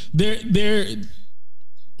mean, they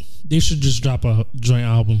should just drop a joint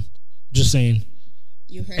album. Just saying.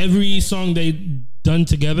 You heard Every song they done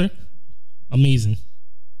together, amazing.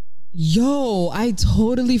 Yo, I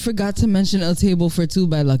totally forgot to mention A Table for Two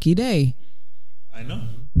by Lucky Day. I know.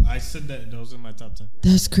 I said that was in my top 10.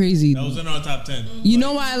 That's crazy. That was in our top 10. You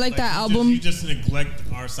know why I like that album? You just neglect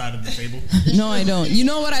our side of the table. No, I don't. You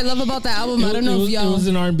know what I love about that album? I don't know if It y'all. was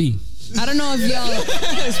an R&B. I don't know if y'all.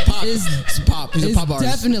 It's pop. It's pop. He's a It's pop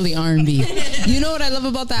artist. definitely R&B. You know what I love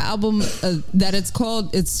about that album? That it's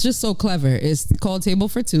just so clever. It's called Table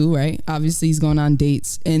for Two, right? Obviously, he's going on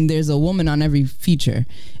dates, and there's a woman on every feature.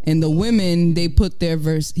 And the women, he puts their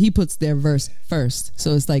verse first.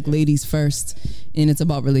 So it's like ladies first, and it's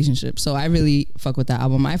about relationships. So I really fuck with that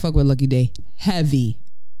album. I fuck with Lucky Day heavy.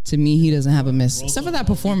 To me, he doesn't have a miss, except for that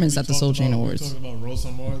performance at the Soul Train Awards. Talking about Roll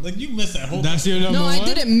Some More. Like, you missed that whole. That's your number No, one? I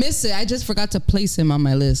didn't miss it. I just forgot to place him on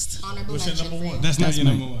my list. Honorable What's your mention number for one? you. That's not your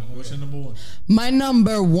mine. number one. What's your number one? My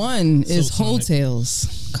number 1 is Sonic.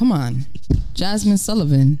 Hotels. Come on, Jasmine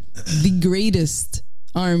Sullivan, the greatest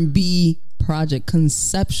R&B project,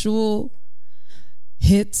 conceptual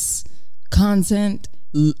hits, content,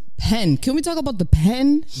 pen. Can we talk about the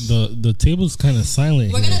pen? The table's kind of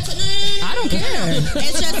silent. We're here. gonna. I don't care.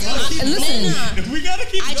 It's just. Listen. We gotta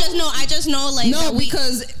keep. I just know. Like No, that we,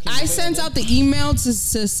 because I sent out the email to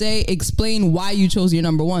say explain why you chose your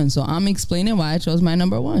number 1. So I'm explaining why I chose my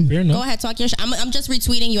number 1. Fair enough. Go ahead, talk your shit. I'm just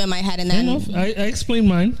retweeting you in my head, and Fair then enough. I explained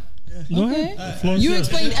mine. Go Okay. ahead. Floor's You yours.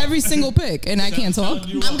 explained every single pick, and I can't talk.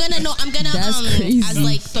 I'm gonna That's crazy. as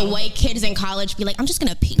like the white kids in college be like, I'm just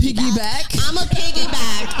gonna piggyback.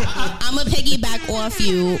 Piggyback? I'm a piggyback off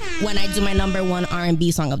you when I do my number 1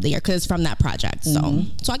 R&B song of the year because it's from that project. So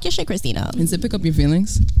talk your shit, Christina. Does it pick up your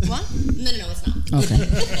feelings? What? No, it's not.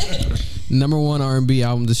 Okay. Number 1 R&B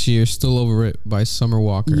album this year, Still Over It by Summer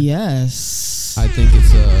Walker. Yes. I think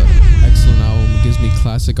it's a excellent album. It gives me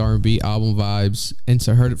classic R&B album vibes, and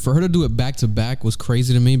for her to do it back to back was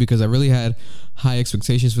crazy to me because I really had high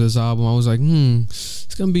expectations for this album. I was like,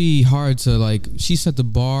 it's gonna be hard to like. She set the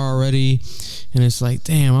bar already, and it's like,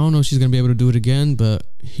 damn, I don't know if she's gonna be able to do it again. But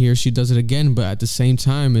here she does it again, but at the same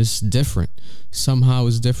time, it's different. Somehow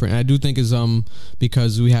it's different. And I do think it's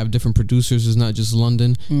because we have different producers. It's not just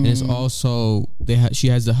London, and it's also she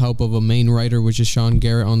has the help of a main writer, which is Sean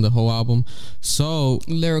Garrett on the whole album. So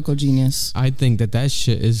Lyrical genius. I think that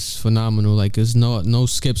shit is phenomenal. Like there's no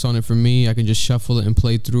skips on it for me. I can just shuffle it and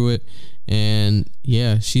play through it. And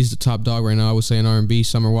yeah, she's the top dog right now. I would say in R&B,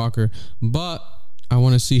 Summer Walker. But I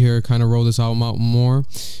want to see her kind of roll this album out more.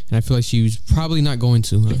 And I feel like she's probably not going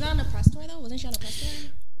to. Is that on a press tour though? Wasn't she on a press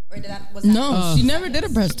tour? Or was that No, she never did a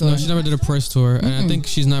press tour. No, she never did a press tour. And I think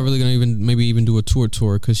she's not really gonna even do a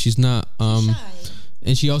tour because she's not shy?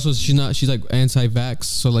 and she's like anti-vax,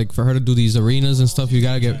 so like for her to do these arenas and stuff, you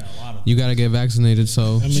gotta get vaccinated.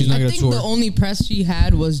 So she's not I gonna think tour. the only press she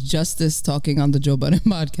had was Justice talking on the Joe Budden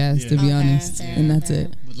podcast, to be honest. fair, And that's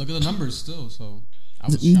it. But look at the numbers still. So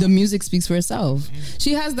The music speaks for itself.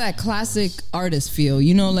 She has that classic artist feel.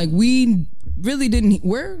 You know, like we're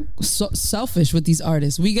so selfish with these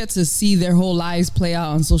artists. We get to see their whole lives play out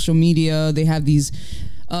on social media. They have these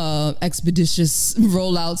expeditious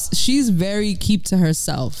rollouts. She's very keep to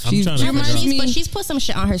herself. She reminds me. But she's put some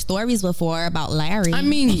shit on her stories before about Larry. I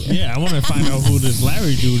mean, Yeah, I want to find out who this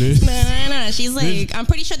Larry dude is. No. She's like, I'm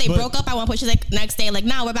pretty sure they broke up at one point. She's like, next day, like,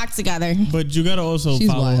 nah, we're back together. But you gotta also She's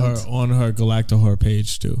follow wild. her on her Galactahor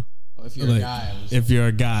page too. if you're Like, if you're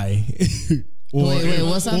a guy. Wait,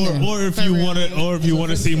 what's on there? Or if you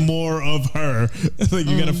want to see more of her, like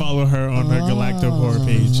you gotta follow her on her Galactahor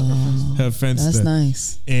page. her Finsta. That's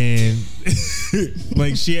nice. And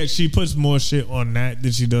like she puts more shit on that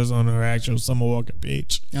than she does on her actual Summer Walker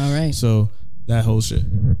page. All right. So that whole shit.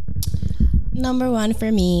 Number one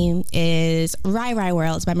for me is Rai Rai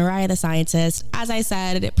Worlds by Mariah the Scientist. As I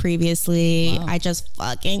said previously, I just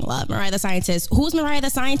fucking love Mariah the Scientist. Who's Mariah the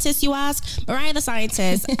Scientist, you ask? Mariah the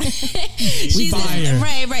Scientist. She's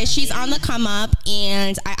right. She's on the come up,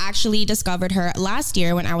 and I actually discovered her last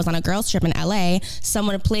year when I was on a girls trip in LA.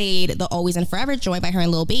 Someone played the Always and Forever joint by her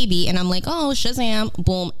and Lil Baby, and I'm like, oh, Shazam,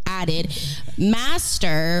 boom, added.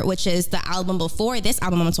 Master, which is the album before this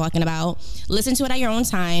album I'm talking about. Listen to it at your own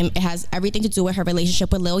time. It has everything to do with her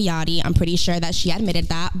relationship with Lil Yachty. I'm pretty sure that she admitted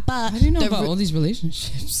that. But I didn't know about all these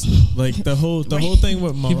relationships. Like the whole thing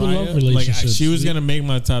with Mariah. People love like relationships. she was gonna make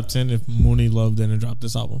my top 10 if Mooney Love didn't drop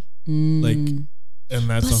this album. Like, and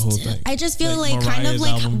that's the whole thing. I just feel like Mariah's kind of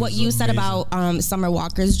like album what is you said amazing. about Summer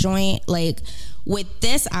Walker's joint, like with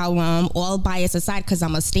this album, all bias aside, because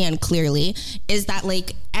I'm a stan clearly, is that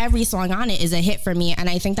like every song on it is a hit for me. And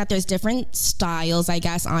I think that there's different styles, I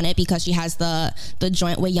guess, on it, because she has the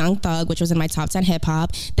joint with Young Thug, which was in my top 10 hip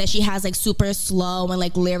hop, that she has like super slow and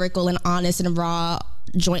like lyrical and honest and raw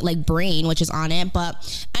joint like Brain, which is on it.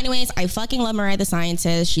 But anyways, I fucking love Mariah the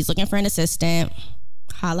Scientist. She's looking for an assistant.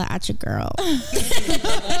 Holla at your girl. But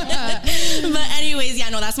anyways, yeah,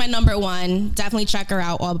 no, that's my number one. Definitely check her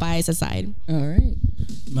out, all bias aside. All right.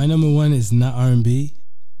 My number one is not R&B,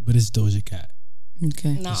 but it's Doja Cat.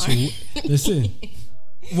 Okay. No, Listen.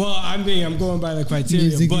 Well, I'm going by the criteria,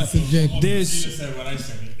 Music but is subjective. there's. said what I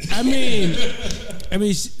said. I mean,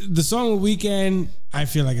 the song with Weeknd, I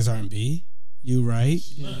feel like it's R&B. You right?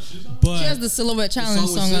 But She has the Silhouette Challenge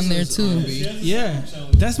song on there too. yeah,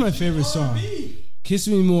 that's my favorite song. Kiss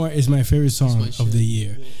Me More is my favorite song of the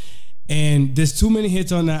year. And there's too many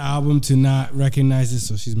hits on that album to not recognize it,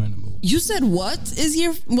 so she's my number one. You said what is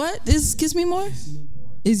Kiss Me More?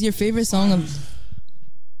 Is your favorite song of?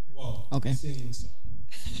 Okay.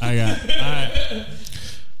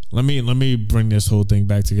 Let me bring this whole thing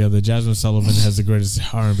back together. Jasmine Sullivan has the greatest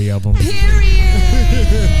R&B album.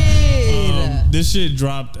 This shit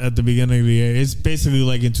dropped at the beginning of the year. It's basically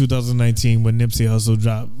like in 2019 when Nipsey Hussle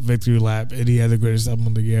dropped Victory Lap, and he had the greatest album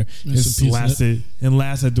of the year. It's lasted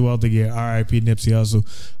throughout the year. R.I.P. Nipsey Hussle.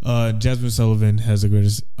 Jasmine Sullivan has the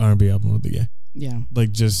greatest R&B album of the year. Yeah.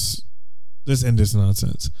 Like, just let's end this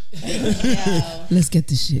nonsense. Let's get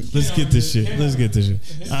this shit. Let's get this shit.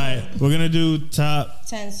 All right, we're gonna do top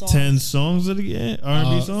 10 songs of the year.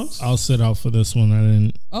 R&B songs. I'll sit out for this one. I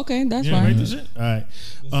didn't. Okay, that's Yeah, fine. rate this shit. All right.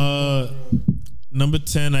 Number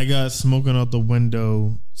 10, I got Smoking Out the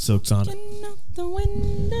Window, Silk Sonic. Out the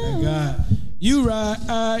window. I got You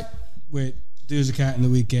Right with Doja Cat in the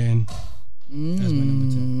Weekend. That's my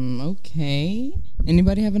number 10. Okay.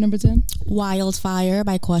 Anybody have a number 10? Wildfire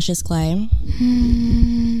by Cautious Clay.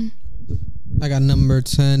 I got number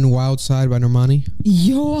 10, Wild Side by Normani.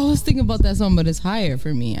 Yo, I was thinking about that song, but it's higher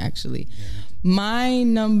for me, actually. My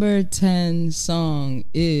number 10 song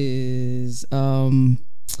is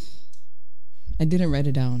I didn't write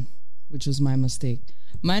it down, which was my mistake.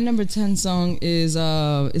 My number 10 song is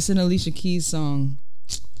it's an Alicia Keys song.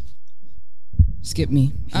 Skip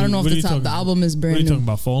Me. I don't know What off are the you top. talking The about? album is What are brand you new. talking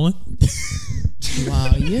about, Falling?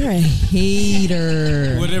 Wow, you're a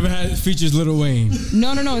hater. Whatever features Lil Wayne.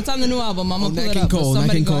 No, it's on the new album. I'm gonna pull it up. but Nat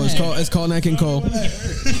somebody King go Cole. ahead. It's called Nat King Cole.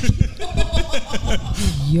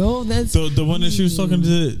 Yo, that's So the one that she was talking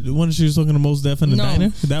to Mos Def in the diner?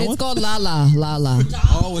 That it's one? called La La.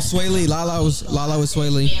 Oh, with Sway Lee. Lala with Sway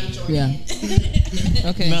Lee. Yeah.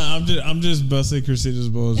 Okay. Nah, I'm just busting Christina's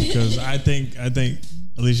balls because I think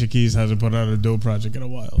Alicia Keys hasn't put out a dope project in a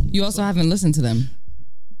while. You also haven't listened to them.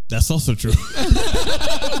 That's also true.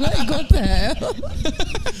 Like, what the hell?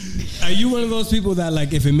 Are you one of those people that,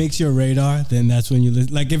 like, if it makes your radar, then that's when you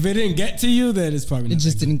listen? Like, if it didn't get to you, then it's probably It not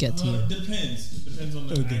just that didn't get to you. Depends. It depends on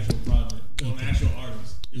the actual project, on the actual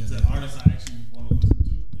artist. If it's an artist I actually want to listen to,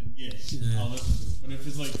 then yeah, I'll listen to it. But if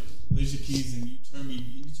it's like Alicia Keys and you turn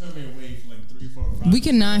me away for like 3-4 projects. We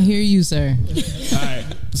cannot hear you, sir. All right.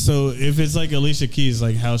 So if it's like Alicia Keys,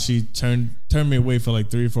 like how she turned me away for like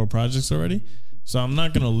 3 or 4 projects already. So I'm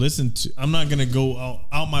not gonna go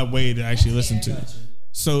out my way to actually listen to it.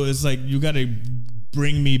 So it's like you gotta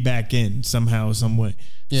bring me back in somehow, some way.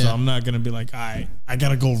 Yeah. So I'm not gonna be like, I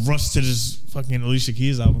gotta go rush to this fucking Alicia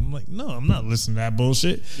Keys album. I'm like, no, I'm not listening to that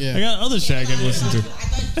bullshit. Yeah. I got other shit I can listen to.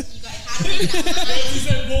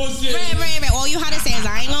 Right. All you had to say is,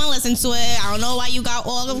 I ain't gonna listen to it. I don't know why you got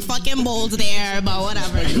all the fucking bolds there, but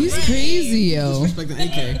whatever. He's crazy, yo. Respect the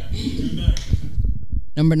AK.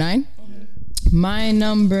 Number 9? My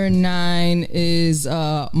number 9 is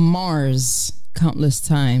Mars, Countless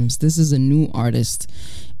Times. This is a new artist.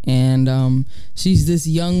 And she's this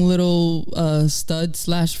young little stud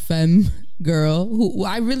 / femme girl who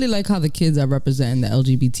I really like how the kids are representing the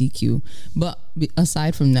LGBTQ. But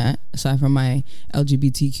aside from my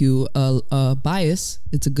LGBTQ bias,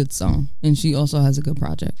 it's a good song. And she also has a good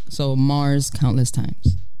project. So Mars, Countless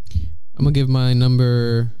Times. I'm going to give my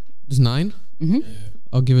number 9. Mm-hmm.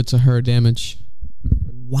 I'll give it to Her, Damage.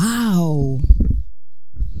 Wow.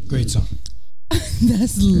 Great song.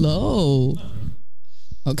 That's low.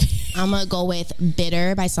 Okay. I'm gonna go with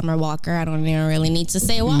Bitter by Summer Walker. I don't even really need to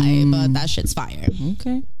say why, but that shit's fire.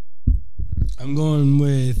 Okay. I'm going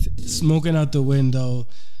with Smoking Out the Window,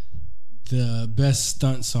 the best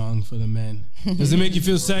stunt song for the men. Does it make you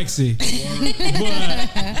feel sexy? But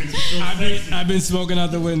I've been smoking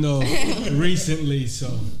out the window recently,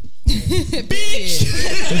 so.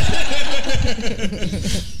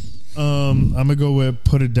 I'm gonna go with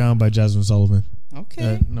Put It Down by Jasmine Sullivan.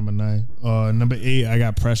 Okay. At number 9. Number 8, I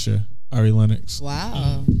got Pressure, Ari Lennox.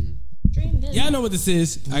 Wow. Yeah, I know what this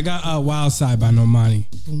is. I got Wild Side by Normani.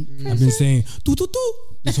 I've been saying doo doo doo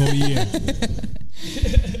this whole year.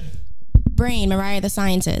 Brain, Mariah the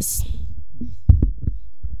Scientist.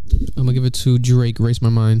 I'm gonna give it to Drake, Race My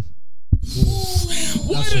Mind.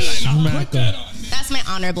 That's a smacker. That's my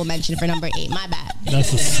honorable mention for number 8. My bad.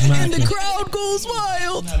 That's a smacker. Crowd goes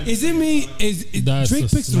wild. Is it me? That's Drake a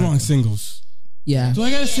picks the smacker. wrong singles? Yeah. Do I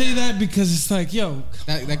gotta say that because it's like, yo,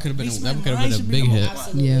 That could have been a big hit.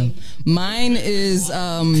 Yeah. Mine is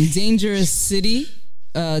Dangerous City,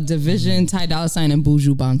 Division, Ty Dolla $ign, and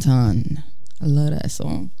Buju Banton. I love that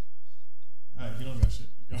song. All right, you don't got shit.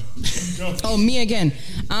 Go. Oh, me again.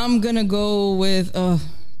 I'm gonna go with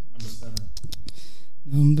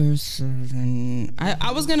number 7.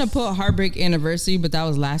 I was gonna put Heartbreak Anniversary, but that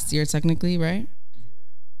was last year technically, right?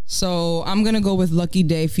 So I'm gonna go with Lucky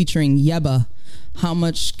Day featuring Yebba. How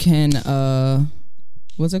much can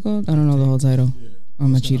what's it called? I don't know the whole title.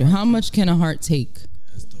 I'm a cheater. How much can a heart take?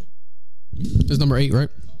 It's number 8, right?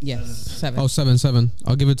 Yes, 7. Oh, 7.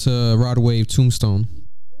 I'll give it to Rod Wave, Tombstone.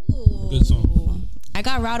 Good song. I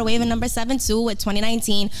got Rod Wave in number 7 too with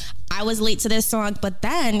 2019. I was late to this song, but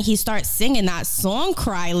then he starts singing that Song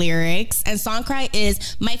Cry lyrics, and Song Cry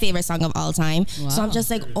is my favorite song of all time. Wow. So I'm just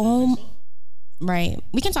like, oh. Right.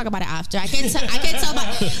 We can talk about it after. I can tell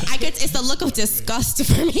it's the look of disgust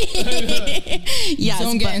for me. Yes.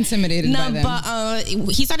 Don't get intimidated by them. But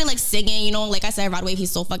he started like singing, you know, like I said, Rod Wave, he's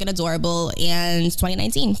so fucking adorable. And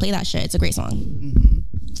 2019, play that shit. It's a great song. Mm-hmm.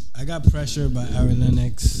 I got Pressure by Ari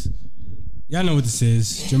Lennox. Y'all know what this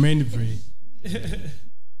is. Jermaine Dupri.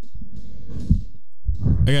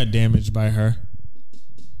 I got Damaged by Her.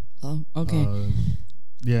 Oh, okay.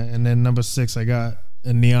 Yeah, and then number 6, I got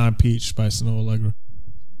A Neon Peach by Snow Allegra.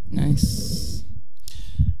 Nice.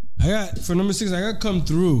 I got for number 6. I got Come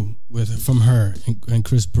Through from her and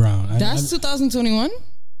Chris Brown. That's 2021.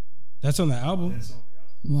 That's on the album.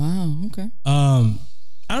 Wow. Okay. I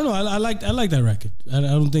don't know. I like that record. I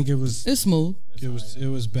don't think it was. It's smooth. It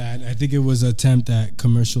was bad. I think it was an attempt at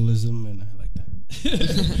commercialism, and I like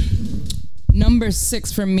that. Number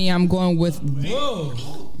 6 for me. I'm going with. Whoa.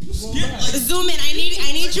 Zoom in. I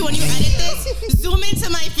need you when you edit this. Zoom into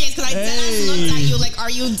my face because I dead ass looked at you like, are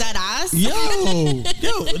you dead ass? Yo,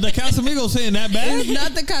 the Casamigos saying that bad? It's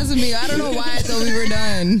not the Casamigos. I don't know why I thought we were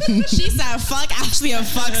done. She said, "Fuck Ashley and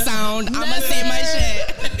fuck sound." I'ma say my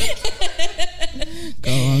shit.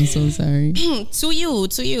 Oh, I'm so sorry.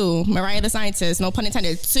 To you, Mariah the Scientist. No pun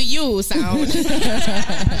intended. To you, sound.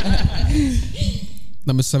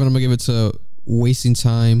 Number 7, I'm gonna give it to Wasting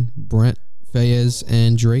Time, Brent Fayez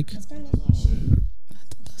and Drake. I thought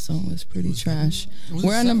that song was pretty trash.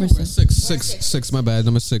 We're on number 6. 6. My bad.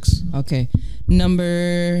 Number 6. Okay.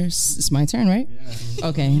 It's my turn, right? Yeah.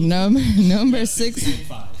 Okay. Number 6.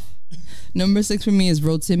 Number 6 for me is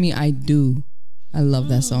Rotimi I Do. I love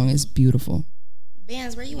that song. It's beautiful.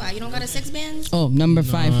 Bands, where you at? You don't got a 6 bands? Oh, number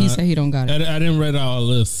 5. He said he don't got it. I didn't read out a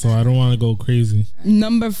list, so I don't want to go crazy.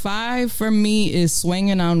 Number 5 for me is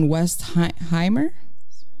Swinging on Westheimer,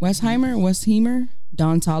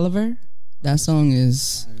 Don Toliver. That song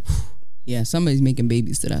is, yeah, somebody's making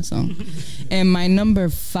babies to that song. And my number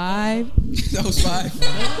 5. That was 5.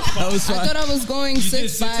 That was 5. I thought I was going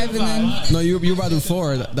 6, 5, and then. No, you were about to do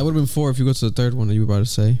 4. That would have been 4 if you go to the third one that you were about to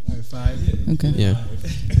say. 5. Okay. Yeah.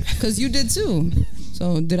 Because you did 2.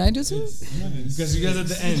 So did I do 2? Because you guys at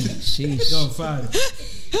the end. Sheesh. Yo, 5.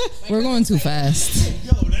 We're going too fast.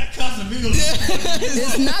 Yo, that Casamigos.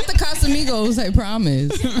 It's not the Casamigos, I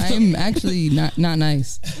promise. I am actually not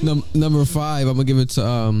nice. Number 5, I'm gonna give it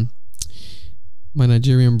to my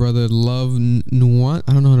Nigerian brother, Love Nuwan.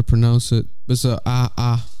 I don't know how to pronounce it. But it's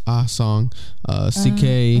song,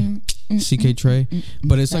 CK Trey,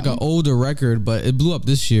 but it's like an older record, but it blew up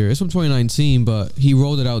this year. It's from 2019, but he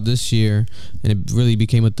rolled it out this year, and it really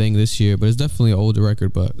became a thing this year. But it's definitely an older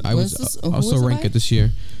record. But I was also rank it this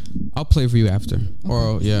year. I'll play for you after,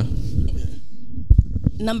 or yeah.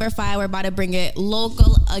 Number 5, we're about to bring it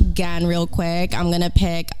local again real quick. I'm going to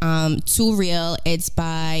pick Too Real. It's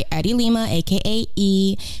by Eddie Lima, a.k.a.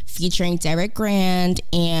 E, featuring Derek Grand.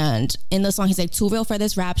 And in the song, he's like, too real for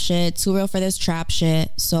this rap shit, too real for this trap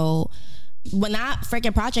shit. So when that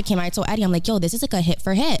freaking project came out, I told Eddie, I'm like, yo, this is like a hit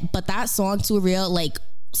for hit. But that song, Too Real, like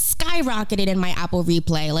skyrocketed in my Apple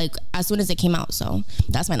replay, like as soon as it came out. So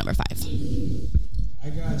that's my number 5. I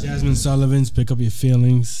got Jasmine Sullivan's Pick Up Your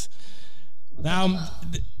Feelings. The album,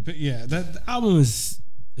 that album is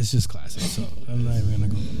just classic. So I'm not even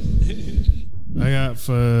gonna go. I got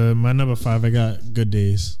for my number 5. I got Good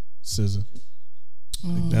Days, SZA.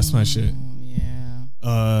 Like, that's my shit. Yeah.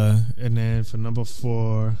 And then for number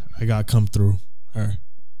 4, I got Come Through, her.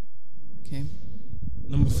 Okay.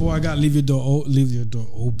 Number 4, I got Leave Your Door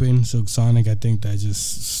Open. Silk Sonic. I think that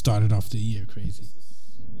just started off the year crazy.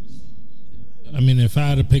 I mean, if I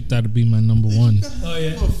had to pick, that'd be my number 1. Oh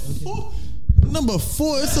yeah. Number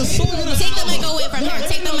 4, it's a song. Take the mic away from her.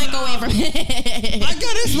 Take the mic away from her. I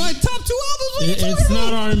got it's my top 2 albums. It's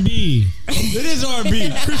not R&B. It is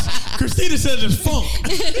R&B. Christina says it's funk.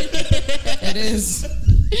 It is.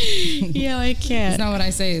 Yeah, I can't. It's not what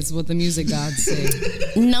I say. It's what the music gods say.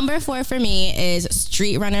 Number 4 for me is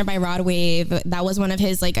Street Runner by Rod Wave. That was one of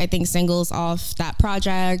his, like, I think, singles off that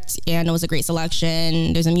project, and it was a great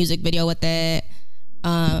selection. There's a music video with it.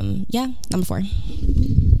 Yeah, number 4.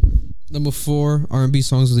 Number 4 R&B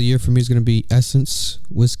songs of the year for me is gonna be Essence,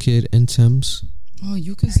 Wizkid, and Thames. Oh,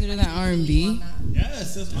 you consider that R&B?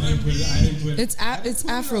 Yes, that's R&B. It's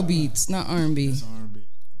Afro beats, not R&B. It's R&B.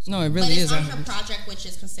 No, it But really it's is. on her project, which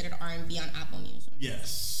is considered R&B on Apple Music.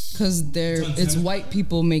 Yes. Because it's white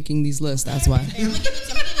people making these lists. That's why. I'm gonna give it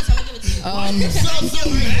to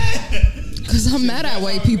you. Because I'm mad at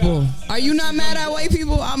white people. Are you not mad at white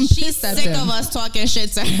people? I'm She's pissed at sick them. of us talking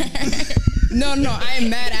shit to her. No, I am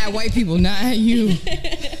mad at white people, not at you.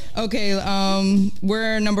 Okay,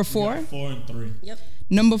 we're number 4. 4 and 3. Yep.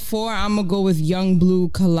 Number 4, I'm gonna go with Young Blue,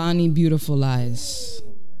 Kalani, Beautiful Lies.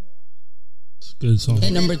 It's a good song.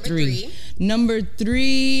 And number 3. Number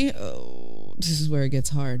 3, oh, this is where it gets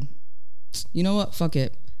hard. You know what? Fuck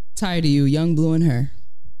it. Tired of You, Young Blue and Her.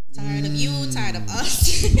 Tired of you, tired of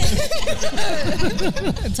us.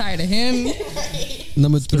 Tired of him.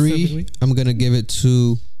 Number 3, I'm gonna give it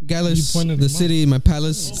to Gallus, The City, My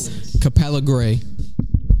Palace, Capella Gray.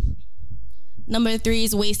 Number 3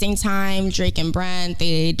 is Wasting Time. Drake and Brent,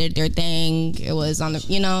 they did their thing. It was on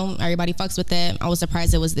the, everybody fucks with it. I was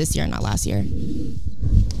surprised it was this year, not last year.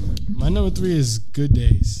 My number 3 is Good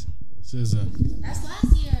Days. SZA. That's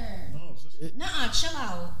last year. Nuh-uh, chill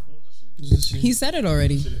out. He said it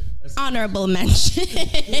already. Honorable mention.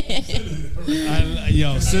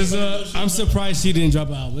 SZA, I'm surprised she didn't drop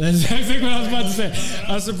an album. That's exactly what I was about to say.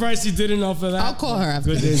 I'm surprised she didn't offer that. I'll call her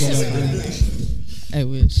after. Good Days. I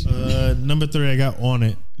wish. Number 3, I got On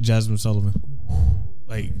It, Jasmine Sullivan.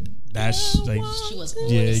 Like, that's like, She was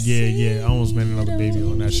yeah. I almost made another baby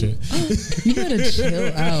on that shit. You better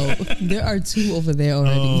chill out. There are 2 over there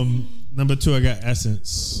already. Number 2, I got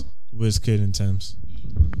Essence, Wizkid, and Thames.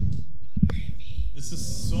 It's a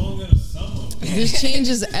song of the summer. This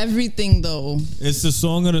changes everything, though. It's the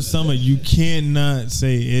song of the summer. You cannot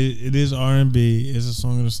say it is R&B. It's a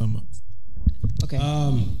song of the summer. Okay.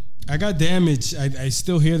 I got Damage. I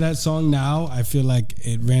still hear that song now. I feel like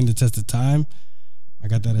it ran the test of time. I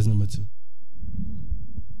got that as number 2.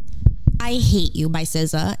 I Hate You by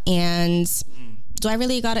SZA. And do I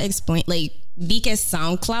really gotta explain, like, Vika's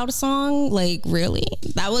SoundCloud song? Like, really?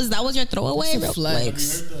 That was your throwaway? It's a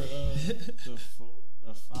flex.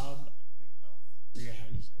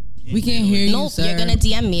 We can't hear you, Nope, sir. you're gonna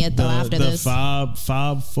DM me it though after this. Fob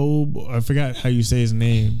Phobe, I forgot how you say his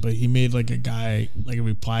name, but he made like a guy like a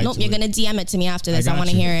reply. Nope, to you're it. gonna DM it to me after this. I got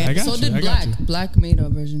want to you. hear it. I got So you. did I got Black. you. Black made a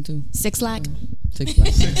version too. 6 Lakh. 6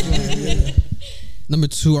 Black. Number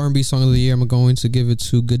 2 R&B song of the year, I'm going to give it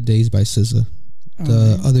to Good Days by SZA,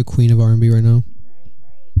 the other queen of R&B right now.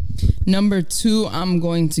 Number 2, I'm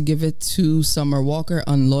going to give it to Summer Walker,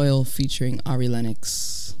 Unloyal, featuring Ari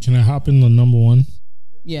Lennox. Can I hop in the number 1?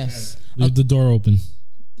 Yes. Leave the door open.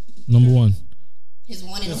 Number 1. His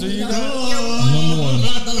one and Number 1.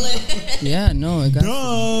 Yeah, no, it got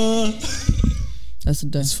that's a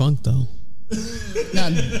It's funk though.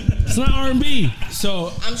 It's not R&B.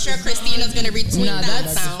 So I'm sure Christina's gonna retweet Nah, that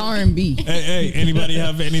that's sound. R&B. Hey, anybody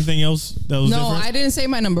have anything else that was No, different? I didn't say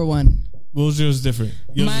my number 1. What was yours different?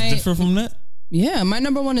 Yours is different from that? Yeah, my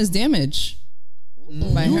number one is Damage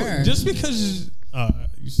by her. Just because.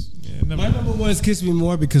 My number one is Kiss Me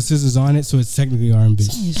More because SZA's on it, so it's technically R&B.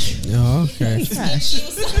 Oh, okay.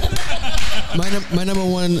 my number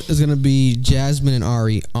one is gonna be Jasmine and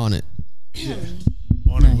Ari on it. Yeah,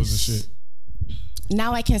 on it was a shit.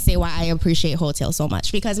 Now I can say why I appreciate Hotel so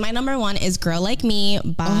much because my number one is Girl Like Me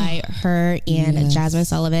by her and Jasmine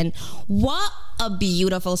Sullivan. What a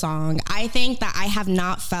beautiful song. I think that I have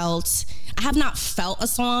not felt a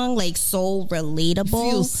song like so relatable.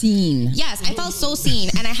 You feel seen. Yes, I felt so seen.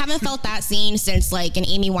 And I haven't felt that seen since like an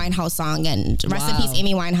Amy Winehouse song. And rest in peace,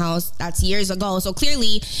 Amy Winehouse. That's years ago. So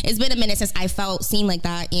clearly it's been a minute since I felt seen like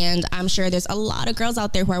that. And I'm sure there's a lot of girls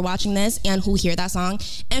out there who are watching this and who hear that song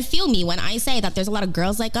and feel me when I say that there's a lot of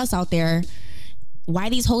girls like us out there. Why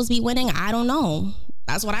these hoes be winning? I don't know.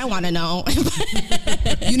 That's what I want to know.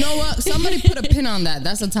 You know what? Somebody put a pin on that.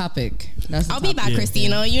 That's a topic. I'll be back,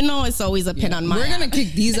 Christina. You know it's always a pin on mine. We're going to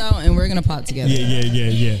kick these out and we're going to pot together.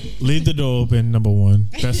 Yeah. Leave the door open, number one.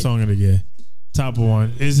 Best song of the year. Top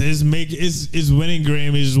one. Is winning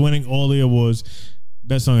Grammys, is winning all the awards.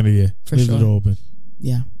 Best song of the year. For Leave sure. the door open.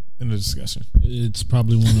 Yeah. In the discussion. It's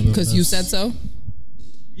probably one of the Because you said so?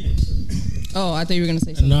 Oh, I thought you were going to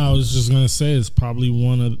say something. No, I was just going to say it's probably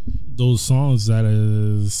one of those songs that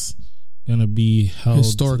is going to be held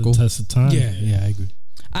historical to the test of time. Yeah, I agree.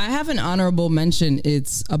 I have an honorable mention.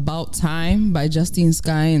 It's About Time by Justine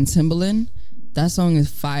Skye and Timbaland. That song is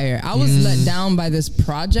fire. I was let down by this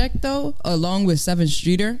project though, along with Seven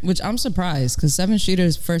Streeter, which I'm surprised because Seven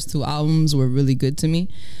Streeter's first two albums were really good to me.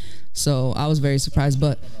 So I was very surprised.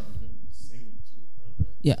 But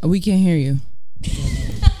yeah, we can't hear you.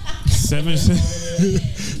 Seven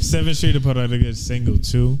Streeter put out a good single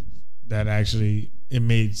too. That actually it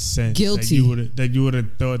made sense. Guilty. That you would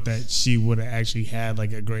have thought that she would have actually had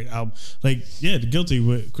like a great album. Like the Guilty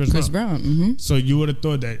with Chris Brown. Mm-hmm. So you would have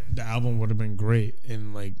thought that the album would have been great,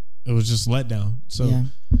 and like it was just let down. So, Yeah.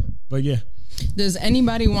 But yeah. Does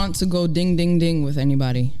anybody want to go ding ding ding with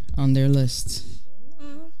anybody on their list?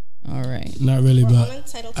 All right. Not really,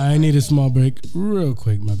 but I need a small break real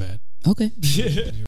quick. My bad. Okay.